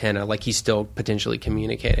antenna, he's still potentially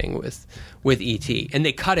communicating with E.T. And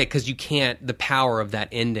they cut it because you can't, the power of that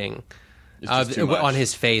ending on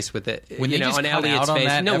his face with it, when on Elliot's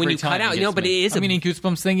face. No, when you cut out, but it is. I'm getting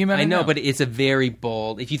goosebumps thinking about it. I know, but it's a very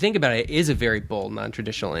bold. If you think about it, it is a very bold,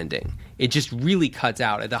 non-traditional ending. It just really cuts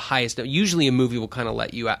out at the highest. Usually, a movie will kind of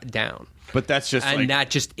let you down. But that's just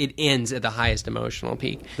it ends at the highest emotional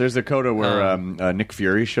peak. There's a coda where Nick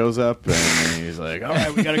Fury shows up and he's like, all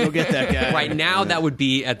right, we gotta go get that guy. Right now, that would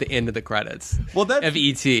be at the end of the credits. Of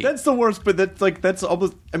E.T. That's the worst, but that's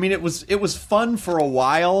almost. I mean, it was fun for a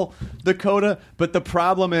while, the coda, but the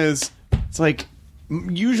problem is, it's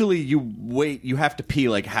usually you have to pee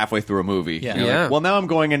halfway through a movie. Yeah. Well, now I'm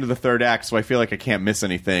going into the third act, so I feel like I can't miss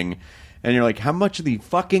anything. And you're like, how much of the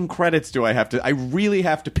fucking credits do I have to? I really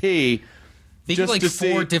have to pee. They do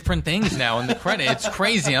 4 different things now in the credit. It's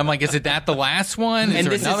crazy. I'm like, is it that the last one? Is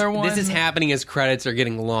there another one? This is happening as credits are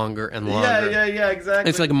getting longer and longer. Yeah,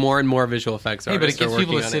 exactly. It's more and more visual effects but it gets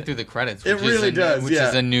people to sit through the credits. It really does. Which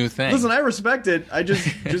is a new thing. Listen, I respect it. I just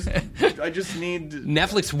need.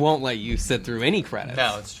 Netflix won't let you sit through any credits.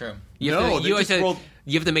 No, it's true. You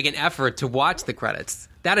have to make an effort to watch the credits.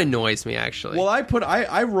 That annoys me, actually. Well,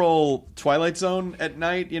 I roll Twilight Zone at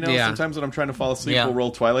night. Sometimes when I'm trying to fall asleep, we'll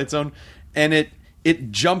roll Twilight Zone. And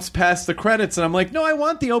it jumps past the credits, and I'm like, no, I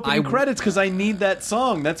want the opening credits because I need that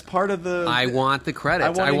song. That's part of the. I want the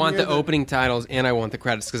credits. I want the opening titles, and I want the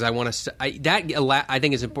credits because I want to. I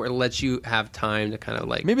think is important. It lets you have time to kind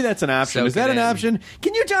of Maybe that's an option. Is that an option?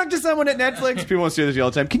 Can you talk to someone at Netflix? People want to say this all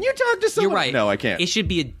the time. Can you talk to someone? You're right. No, I can't. It should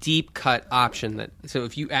be a deep cut option. So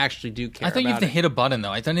if you actually do care, I thought you have to hit a button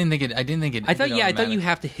though. I didn't think it. I thought you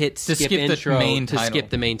have to hit skip intro to skip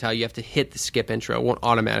the main title. You have to hit the skip intro. It won't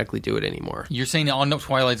automatically do it anymore. You're saying on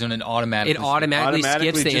Twilight Zone it automatically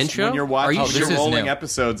skips the intro. When you're watching your rolling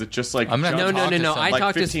episodes, it just like no. I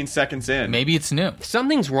talked 15 seconds in. Maybe it's new.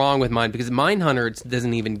 Something's wrong with mine because Mindhunter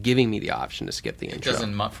doesn't even giving me the option to skip the intro. It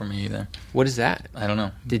doesn't for me either. What is that? I don't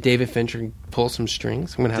know. Did David Fincher pull some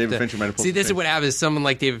strings? I'm gonna have David Fincher might have pulled see. some This strings. is what happens. Someone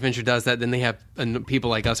like David Fincher does that, then they have people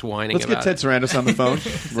like us whining. Let's get Ted Sarandos on the phone.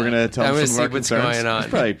 We're gonna tell him some of our what's concerns. going on.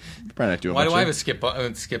 He's probably not doing Why much. do I have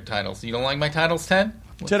a skip titles? You don't like my titles, Ted?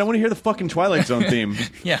 Ted, I want to hear the fucking Twilight Zone theme.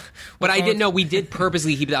 Yeah. But I didn't know we did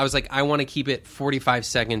purposely keep it. I was like, I want to keep it 45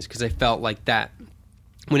 seconds because I felt like that.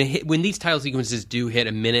 When these title sequences do hit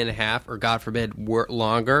a minute and a half, or God forbid,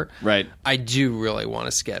 longer, right? I do really want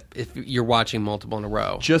to skip if you're watching multiple in a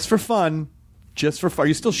row, just for fun. Are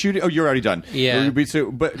you still shooting? Oh, you're already done. Yeah.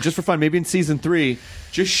 But just for fun, maybe in season 3,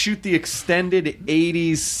 just shoot the extended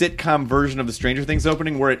 80s sitcom version of the Stranger Things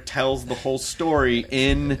opening where it tells the whole story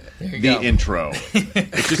in the intro.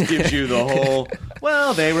 It just gives you the whole,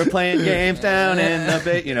 well, they were playing games down in the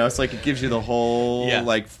bay. It's like it gives you the whole,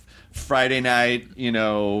 like, Friday night, we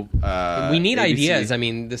need ABC. ideas. I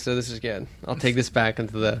mean, this is good. I'll take this back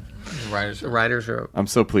into the writers room. I'm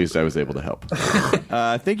so pleased I was able to help.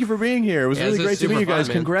 Thank you for being here. It was really great to meet you guys.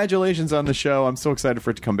 Fun, congratulations on the show. I'm so excited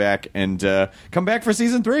for it to come back and come back for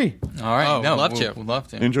season 3. All right. We'd love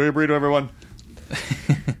to. Enjoy your burrito, everyone.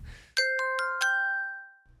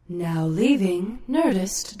 Now leaving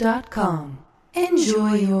Nerdist.com.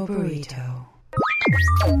 Enjoy your burrito.